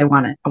that's what I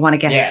want to. I want to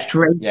get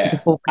straight to the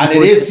fucking. And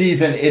it is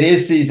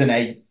season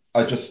 8.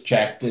 I just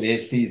checked. It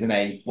is season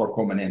 8 we're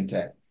coming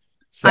into.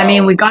 So, I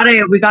mean, we got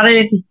a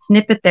little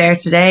snippet there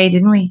today,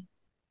 didn't we?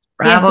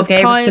 Bravo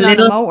gave us a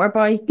little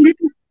motorbike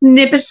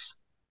snippet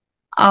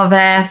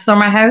of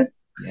Summer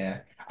House. Yeah,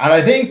 and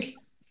I think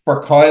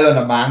for Kyle and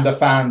Amanda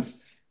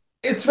fans,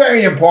 it's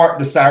very important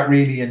to start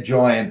really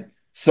enjoying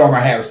Summer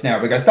House now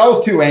because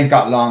those two ain't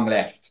got long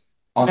left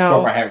on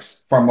Summer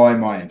House, for my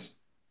mind.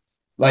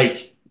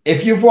 Like,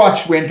 if you've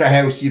watched Winter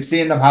House, you've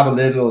seen them have a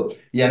little,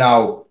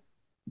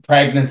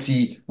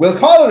 pregnancy. We'll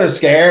call it a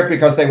scare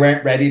because they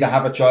weren't ready to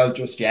have a child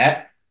just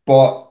yet.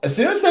 But as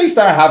soon as they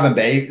start having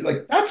babies,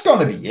 like, that's going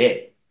to be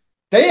it.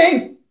 They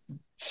ain't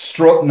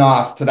strutting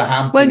off to the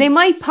Hamptons. Well, they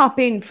might pop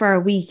in for a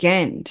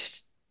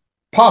weekend.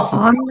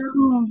 Possibly.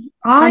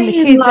 And the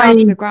kids off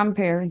the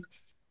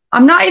grandparents.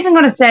 I'm not even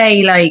going to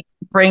say, like,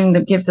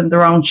 give them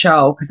their own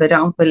show because I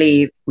don't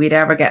believe we'd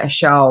ever get a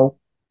show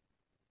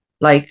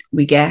like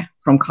we get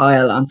from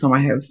Kyle on Summer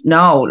House.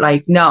 No,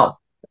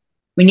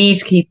 we need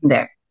to keep them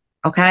there.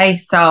 Okay.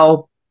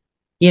 So,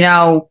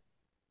 no,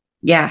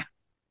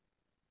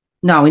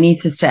 we need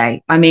to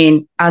stay. I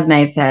mean, as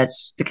Maeve said,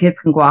 the kids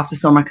can go off to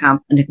summer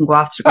camp and they can go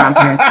off to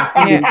grandparents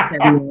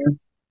every year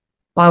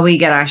while we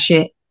get our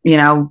shit,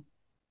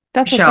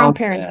 That's what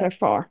grandparents are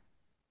for.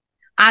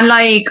 And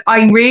like,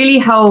 I really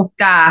hope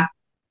that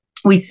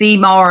we see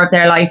more of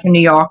their life in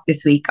New York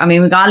this week. I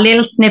mean, we got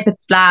little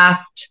snippets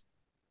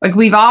like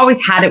we've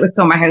always had it with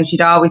Summer House. You'd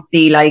always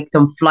see like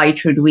them fly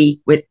through the week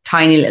with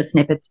tiny little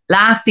snippets.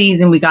 Last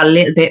season, we got a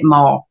little bit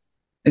more.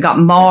 We got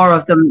more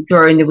of them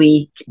during the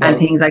week and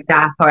things like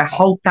that. So I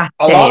hope that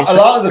stays. A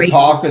lot of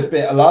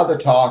the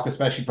talk,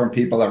 especially from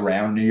people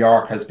around New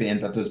York, has been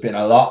that there's been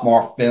a lot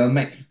more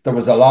filming. There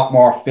was a lot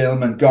more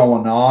filming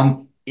going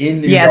on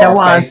in New York. There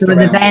was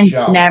events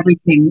and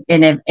everything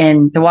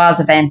there was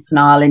events and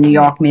all in New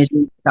York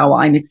midweek. So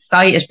I'm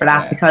excited for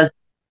that because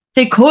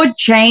they could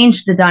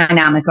change the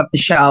dynamic of the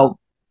show,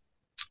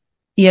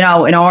 in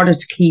order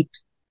to keep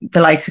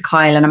the likes of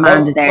Kyle and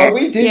Amanda there.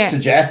 Well, we did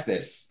suggest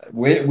this.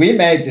 We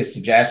made this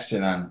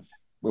suggestion and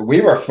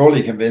we were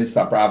fully convinced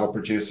that Bravo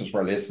producers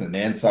were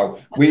listening in. So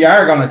we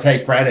are going to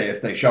take credit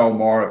if they show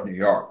more of New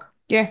York.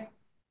 Yeah.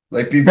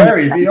 Like, be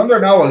under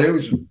no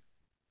illusion.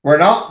 We're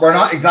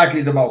not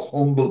exactly the most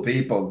humble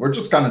people. We're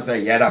just going to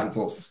say, that was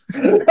us.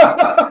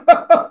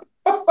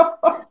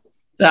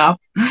 So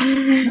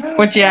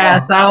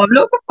I'm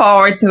looking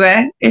forward to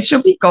it. It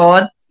should be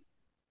good.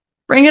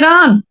 Bring it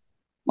on.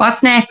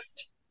 What's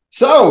next?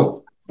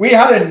 So we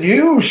had a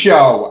new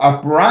show,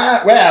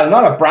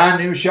 not a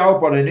brand new show,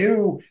 but a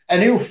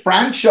new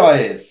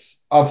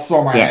franchise of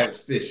Summer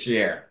House this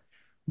year.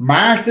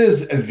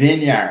 Martha's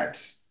Vineyard.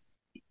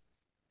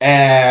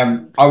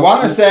 I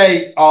want to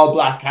say all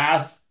black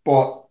cast,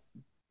 but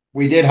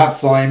we did have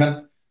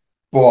Simon.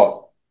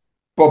 But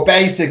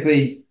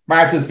basically,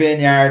 Martha's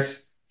Vineyard,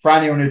 for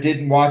anyone who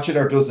didn't watch it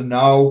or doesn't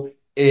know,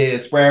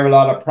 is where a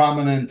lot of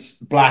prominent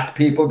black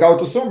people go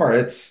to summer.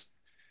 It's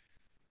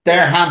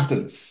their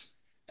Hamptons.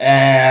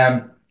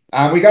 And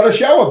we got a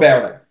show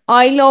about it.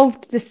 I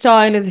loved the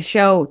style of the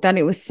show, that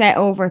it was set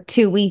over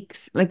 2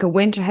 weeks, like a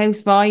winter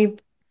house vibe.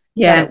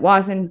 Yeah. That it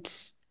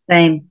wasn't.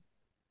 Same.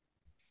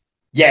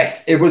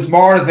 Yes, it was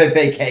more of a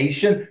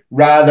vacation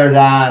rather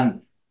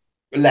than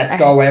let's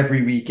go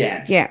every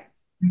weekend. Yeah.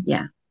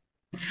 Yeah.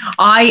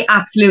 I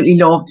absolutely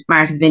loved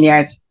Martha's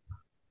Vineyard.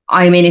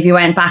 I mean, if you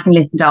went back and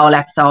listened to all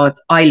episodes,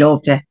 I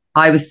loved it.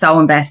 I was so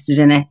invested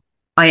in it.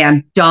 I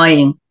am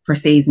dying for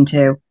season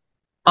 2.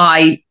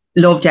 I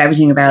loved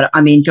everything about it.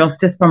 I mean,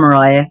 justice for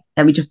Mariah.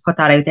 Let me just put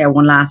that out there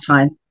one last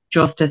time.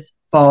 Justice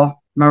for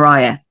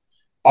Mariah.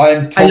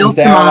 I'm thumbs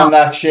down on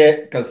that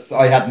shit because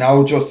I had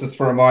no justice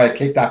for Mariah.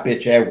 Kick that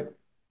bitch out.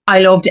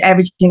 I loved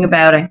everything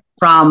about it,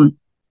 from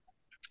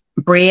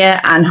Bria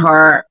and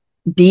her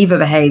diva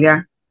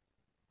behaviour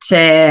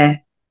to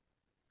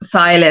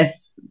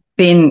Silas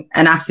being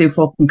an absolute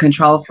fucking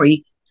control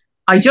freak.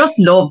 I just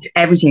loved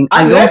everything.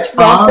 And let's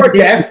not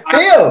forget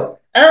Phil,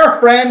 our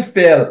friend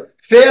Phil.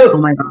 Phil, oh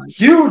my God,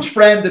 huge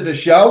friend of the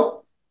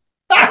show.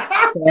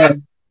 yeah.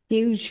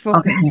 Huge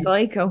fucking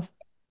psycho.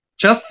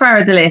 Just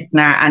for the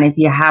listener, and if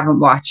you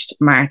haven't watched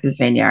Martha's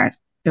Vineyard,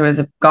 there was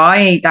a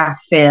guy that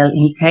Phil,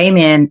 he came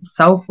in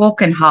so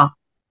fucking hot,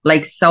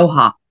 like so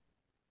hot.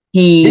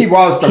 He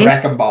was the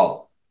wrecking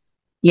ball.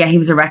 Yeah, he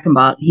was a wrecking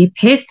ball. He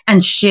pissed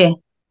and shit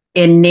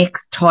in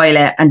Nick's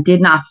toilet and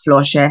did not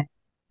flush it.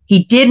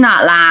 He did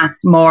not last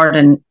more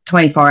than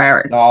 24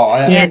 hours.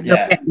 He ended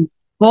up getting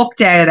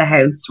booked out of the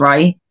house,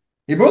 right?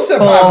 He must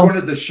have had one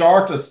of the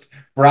shortest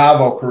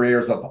Bravo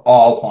careers of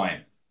all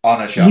time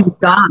on a show. He was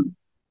gone.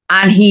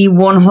 And he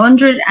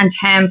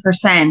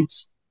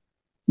 110%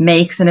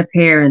 makes an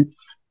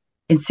appearance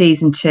in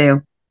season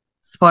 2.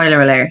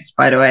 Spoiler alert,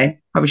 by the way.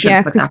 Probably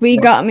shouldn't put that. Yeah, because we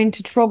got him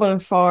into trouble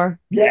for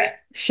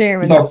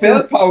sharing. So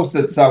Phil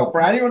posted, so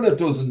for anyone that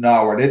doesn't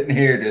know or didn't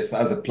hear this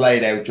as it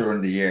played out during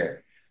the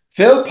year,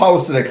 Phil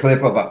posted a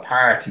clip of a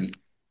party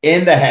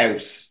in the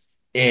house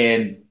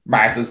in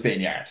Martha's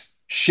Vineyard,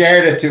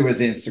 shared it to his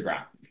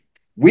Instagram.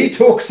 We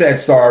took said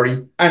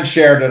story and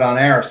shared it on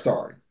our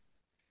story.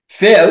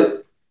 Phil,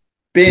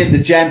 being the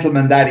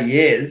gentleman that he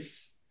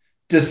is,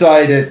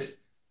 decided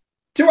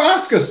to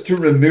ask us to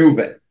remove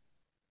it.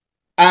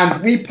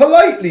 And we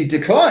politely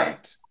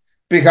declined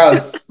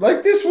because,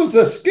 like, this was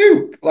a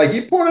scoop. Like,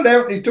 he put it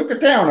out and he took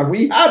it down and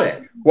we had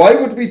it. Why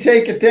would we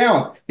take it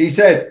down? He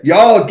said,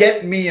 y'all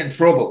getting me in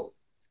trouble.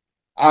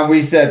 And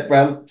we said,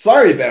 well,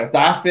 sorry about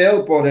that,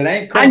 Phil, but it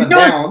ain't coming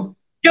down.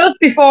 Just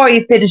before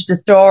you finish the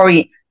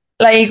story,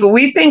 like,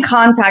 we've been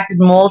contacted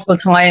multiple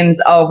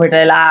times over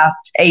the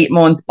last 8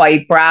 months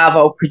by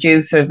Bravo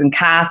producers and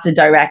casting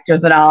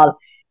directors and all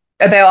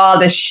about all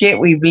the shit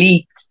we've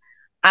leaked.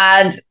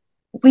 And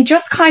we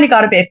just kind of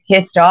got a bit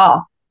pissed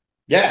off.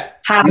 Yeah.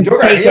 Having to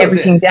take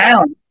everything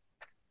down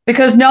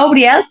because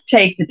nobody else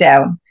takes it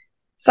down.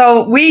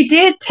 So we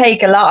did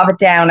take a lot of it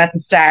down at the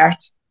start.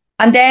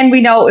 And then we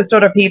noticed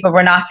other people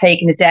were not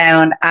taking it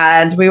down.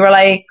 And we were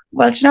like,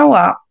 well, do you know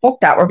what?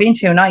 Fuck that. We're being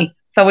too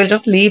nice. So we'll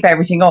just leave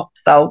everything up.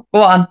 So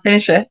go on,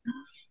 finish it.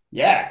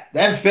 Yeah.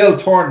 Then Phil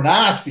turned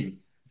nasty.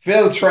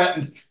 Phil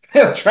threatened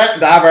to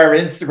have our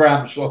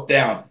Instagram shut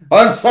down.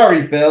 I'm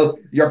sorry, Phil.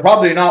 You're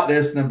probably not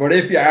listening, but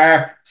if you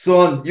are,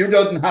 son, you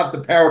don't have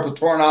the power to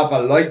turn off a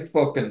light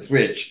fucking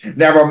switch.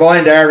 Never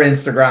mind our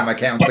Instagram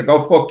account, so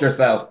go fuck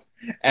yourself.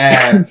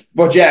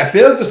 But yeah,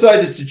 Phil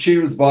decided to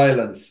choose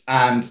violence,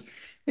 and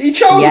he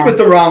chose with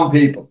the wrong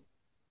people.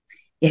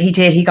 Yeah, he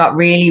did. He got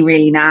really,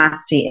 really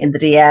nasty in the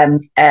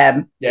DMs.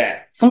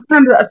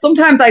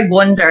 Sometimes I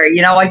wonder,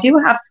 you know, I do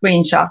have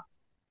screenshots.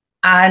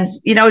 And,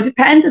 you know,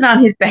 depending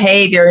on his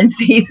behaviour in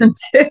season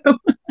 2,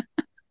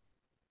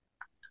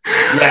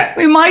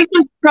 we might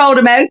just throw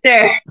them out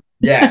there.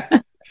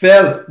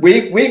 Phil,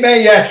 we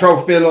may throw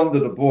Phil under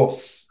the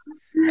bus.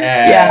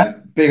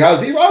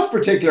 Because he was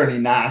particularly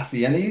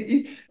nasty, and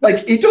he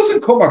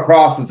doesn't come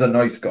across as a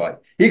nice guy.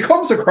 He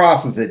comes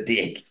across as a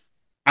dick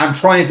and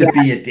trying to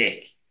be a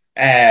dick.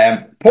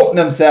 Putting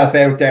himself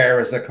out there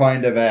as a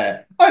kind of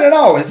a, I don't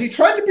know, is he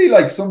trying to be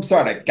like some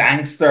sort of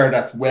gangster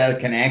that's well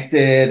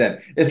connected,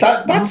 and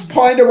that's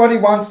kind of what he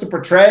wants to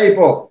portray,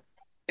 but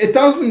it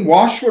doesn't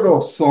wash with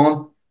us,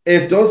 son.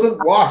 It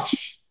doesn't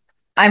wash.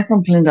 I'm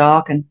from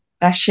Clondalkin.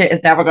 That shit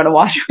is never going to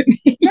wash with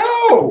me.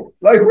 No,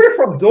 like, we're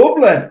from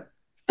Dublin.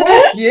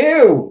 Fuck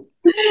you.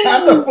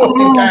 And the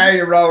fucking car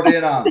you rode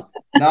in on.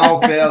 No,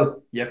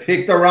 Phil, you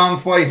picked the wrong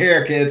fight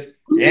here, kids.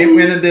 You ain't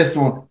winning this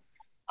one.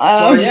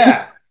 So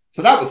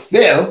that was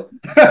Phil.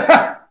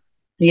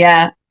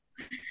 Yeah.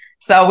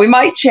 So we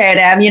might share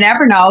them. You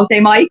never know. They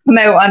might come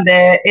out on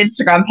the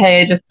Instagram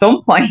page at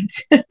some point.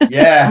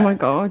 Yeah. Oh my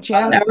God.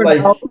 Yeah. Never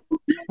know.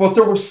 But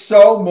there was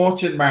so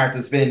much in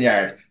Martha's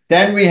Vineyard.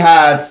 Then we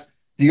had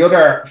the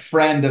other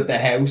friend of the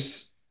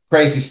house,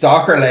 crazy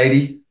stalker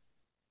lady.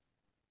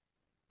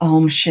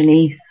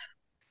 Shanice.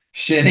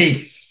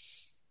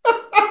 Shanice.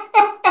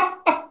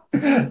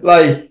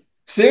 Like,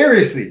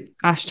 Seriously.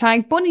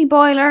 Hashtag bunny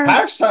boiler.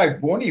 Hashtag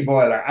bunny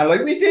boiler. And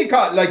like we did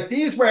like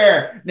these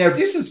were now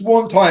this is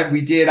one time we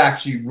did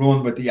actually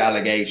run with the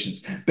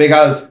allegations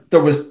because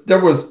there was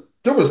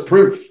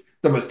proof.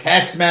 There was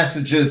text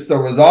messages,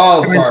 there was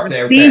all sorts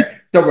out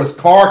there. There was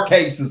court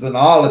cases and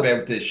all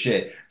about this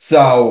shit.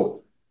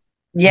 So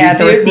yeah,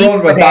 the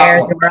receipts were there,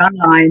 they were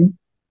online.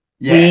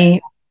 Yeah.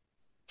 We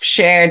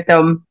shared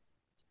them.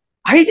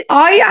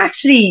 I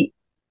actually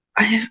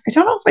I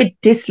don't know if I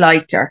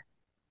disliked her.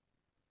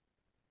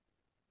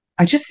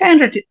 I just found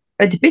her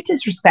a bit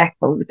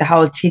disrespectful with the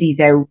whole titties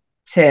out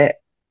to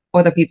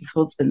other people's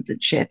husbands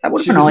and shit. That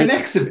would have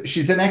been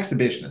she's an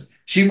exhibitionist.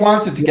 She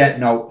wanted to get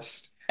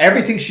noticed.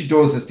 Everything she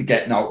does is to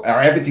get noticed,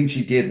 or everything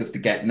she did was to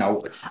get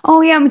noticed.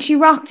 Oh yeah, when she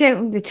rocked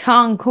out with the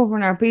tongue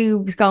covering her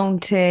boobs, going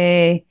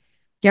to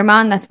your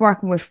man that's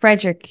working with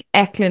Frederick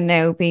Eklund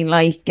now, being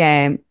like,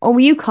 "Oh,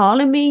 were you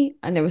calling me?"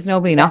 And there was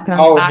nobody knocking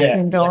on the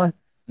bathroom door. Yeah.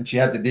 And she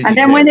had the. And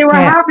then when they were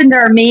having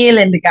their meal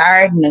in the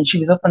garden, and she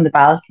was up on the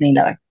balcony,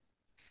 like.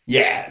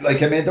 Yeah,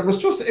 like I mean, it was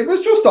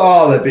just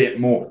all a bit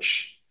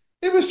much.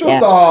 It was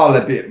just all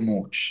a bit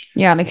much.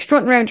 Yeah, like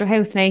strutting around your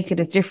house naked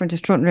is different to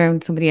strutting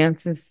around somebody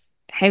else's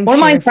house. One of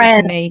my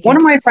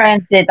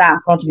friends did that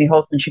in front of my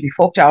husband. She'd be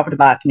fucked over the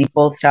balcony,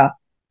 full stop.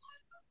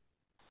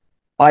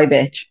 Bye,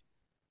 bitch.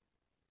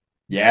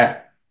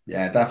 Yeah,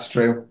 that's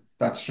true.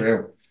 That's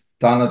true.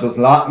 Donna does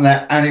not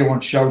let anyone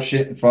show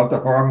shit in front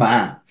of her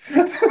man.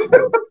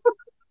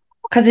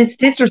 Because it's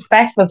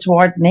disrespectful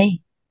towards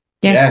me.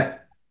 Yeah.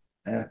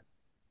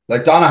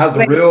 Like Donna has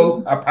a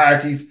rule at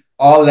parties,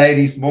 all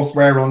ladies must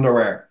wear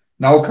underwear.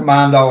 No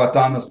commando at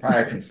Donna's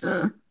parties.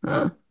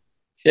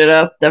 Shut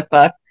up the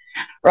fuck.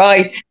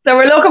 Right. So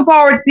we're looking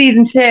forward to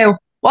season 2.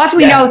 What do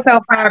we know so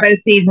far about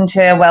season 2?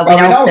 Well, we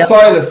know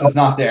Silas is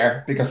not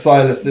there because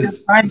Silas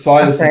is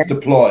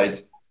deployed.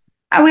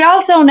 And we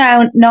also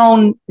now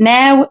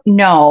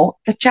know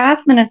that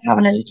Jasmine is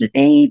having a little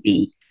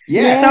baby.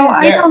 Yeah. So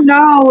I don't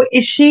know.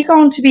 Is she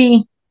going to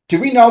be... Do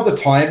we know the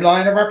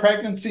timeline of her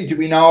pregnancy? Do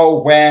we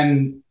know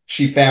when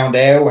she found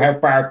out, how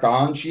far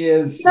gone she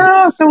is?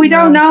 No, so we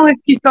don't know if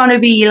she's going to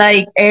be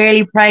like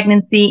early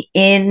pregnancy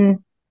in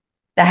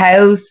the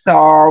house,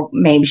 or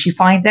maybe she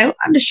finds out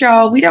on the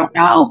show. We don't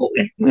know,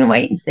 but we'll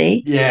wait and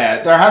see.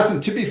 Yeah, there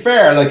hasn't, to be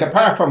fair, like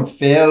apart from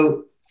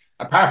Phil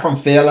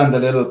and the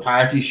little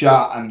party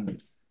shot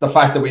and the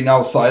fact that we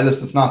know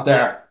Silas is not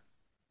there,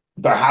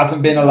 there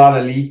hasn't been a lot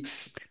of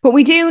leaks. But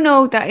we do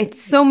know that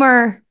it's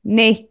Summer,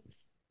 Nick,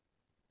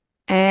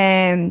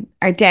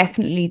 are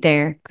definitely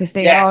there because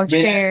they all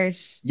shared.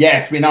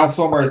 Yes, we know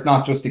Summer is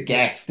not just a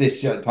guest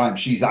this time.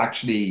 She's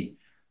actually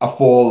a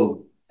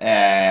full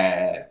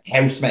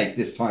housemate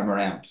this time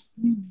around.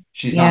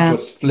 She's not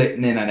just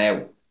flitting in and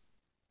out.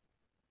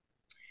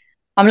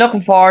 I'm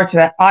looking forward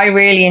to it. I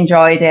really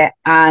enjoyed it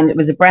and it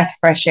was a breath of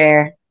fresh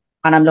air,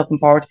 and I'm looking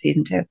forward to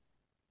season 2.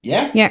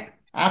 Yeah,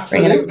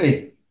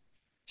 absolutely.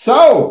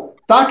 So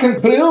that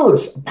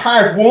concludes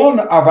part 1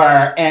 of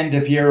our end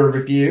of year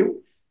review.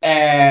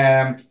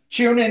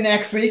 Tune in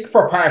next week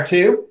for part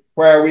 2,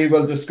 where we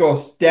will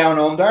discuss Down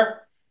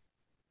Under,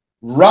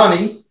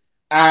 Ronnie,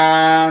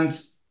 and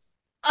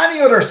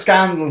any other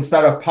scandals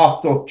that have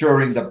popped up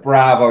during the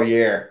Bravo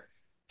year.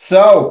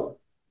 So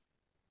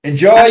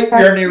enjoy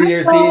your New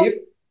Year's Eve.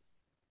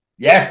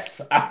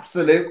 Yes,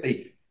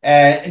 absolutely.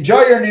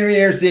 Enjoy your New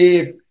Year's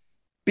Eve.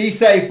 Be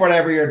safe,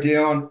 whatever you're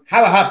doing.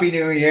 Have a happy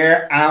New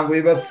Year, and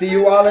we will see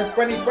you all in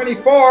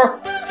 2024.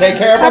 Take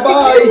care.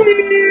 Bye-bye.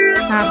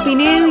 Happy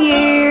New Year.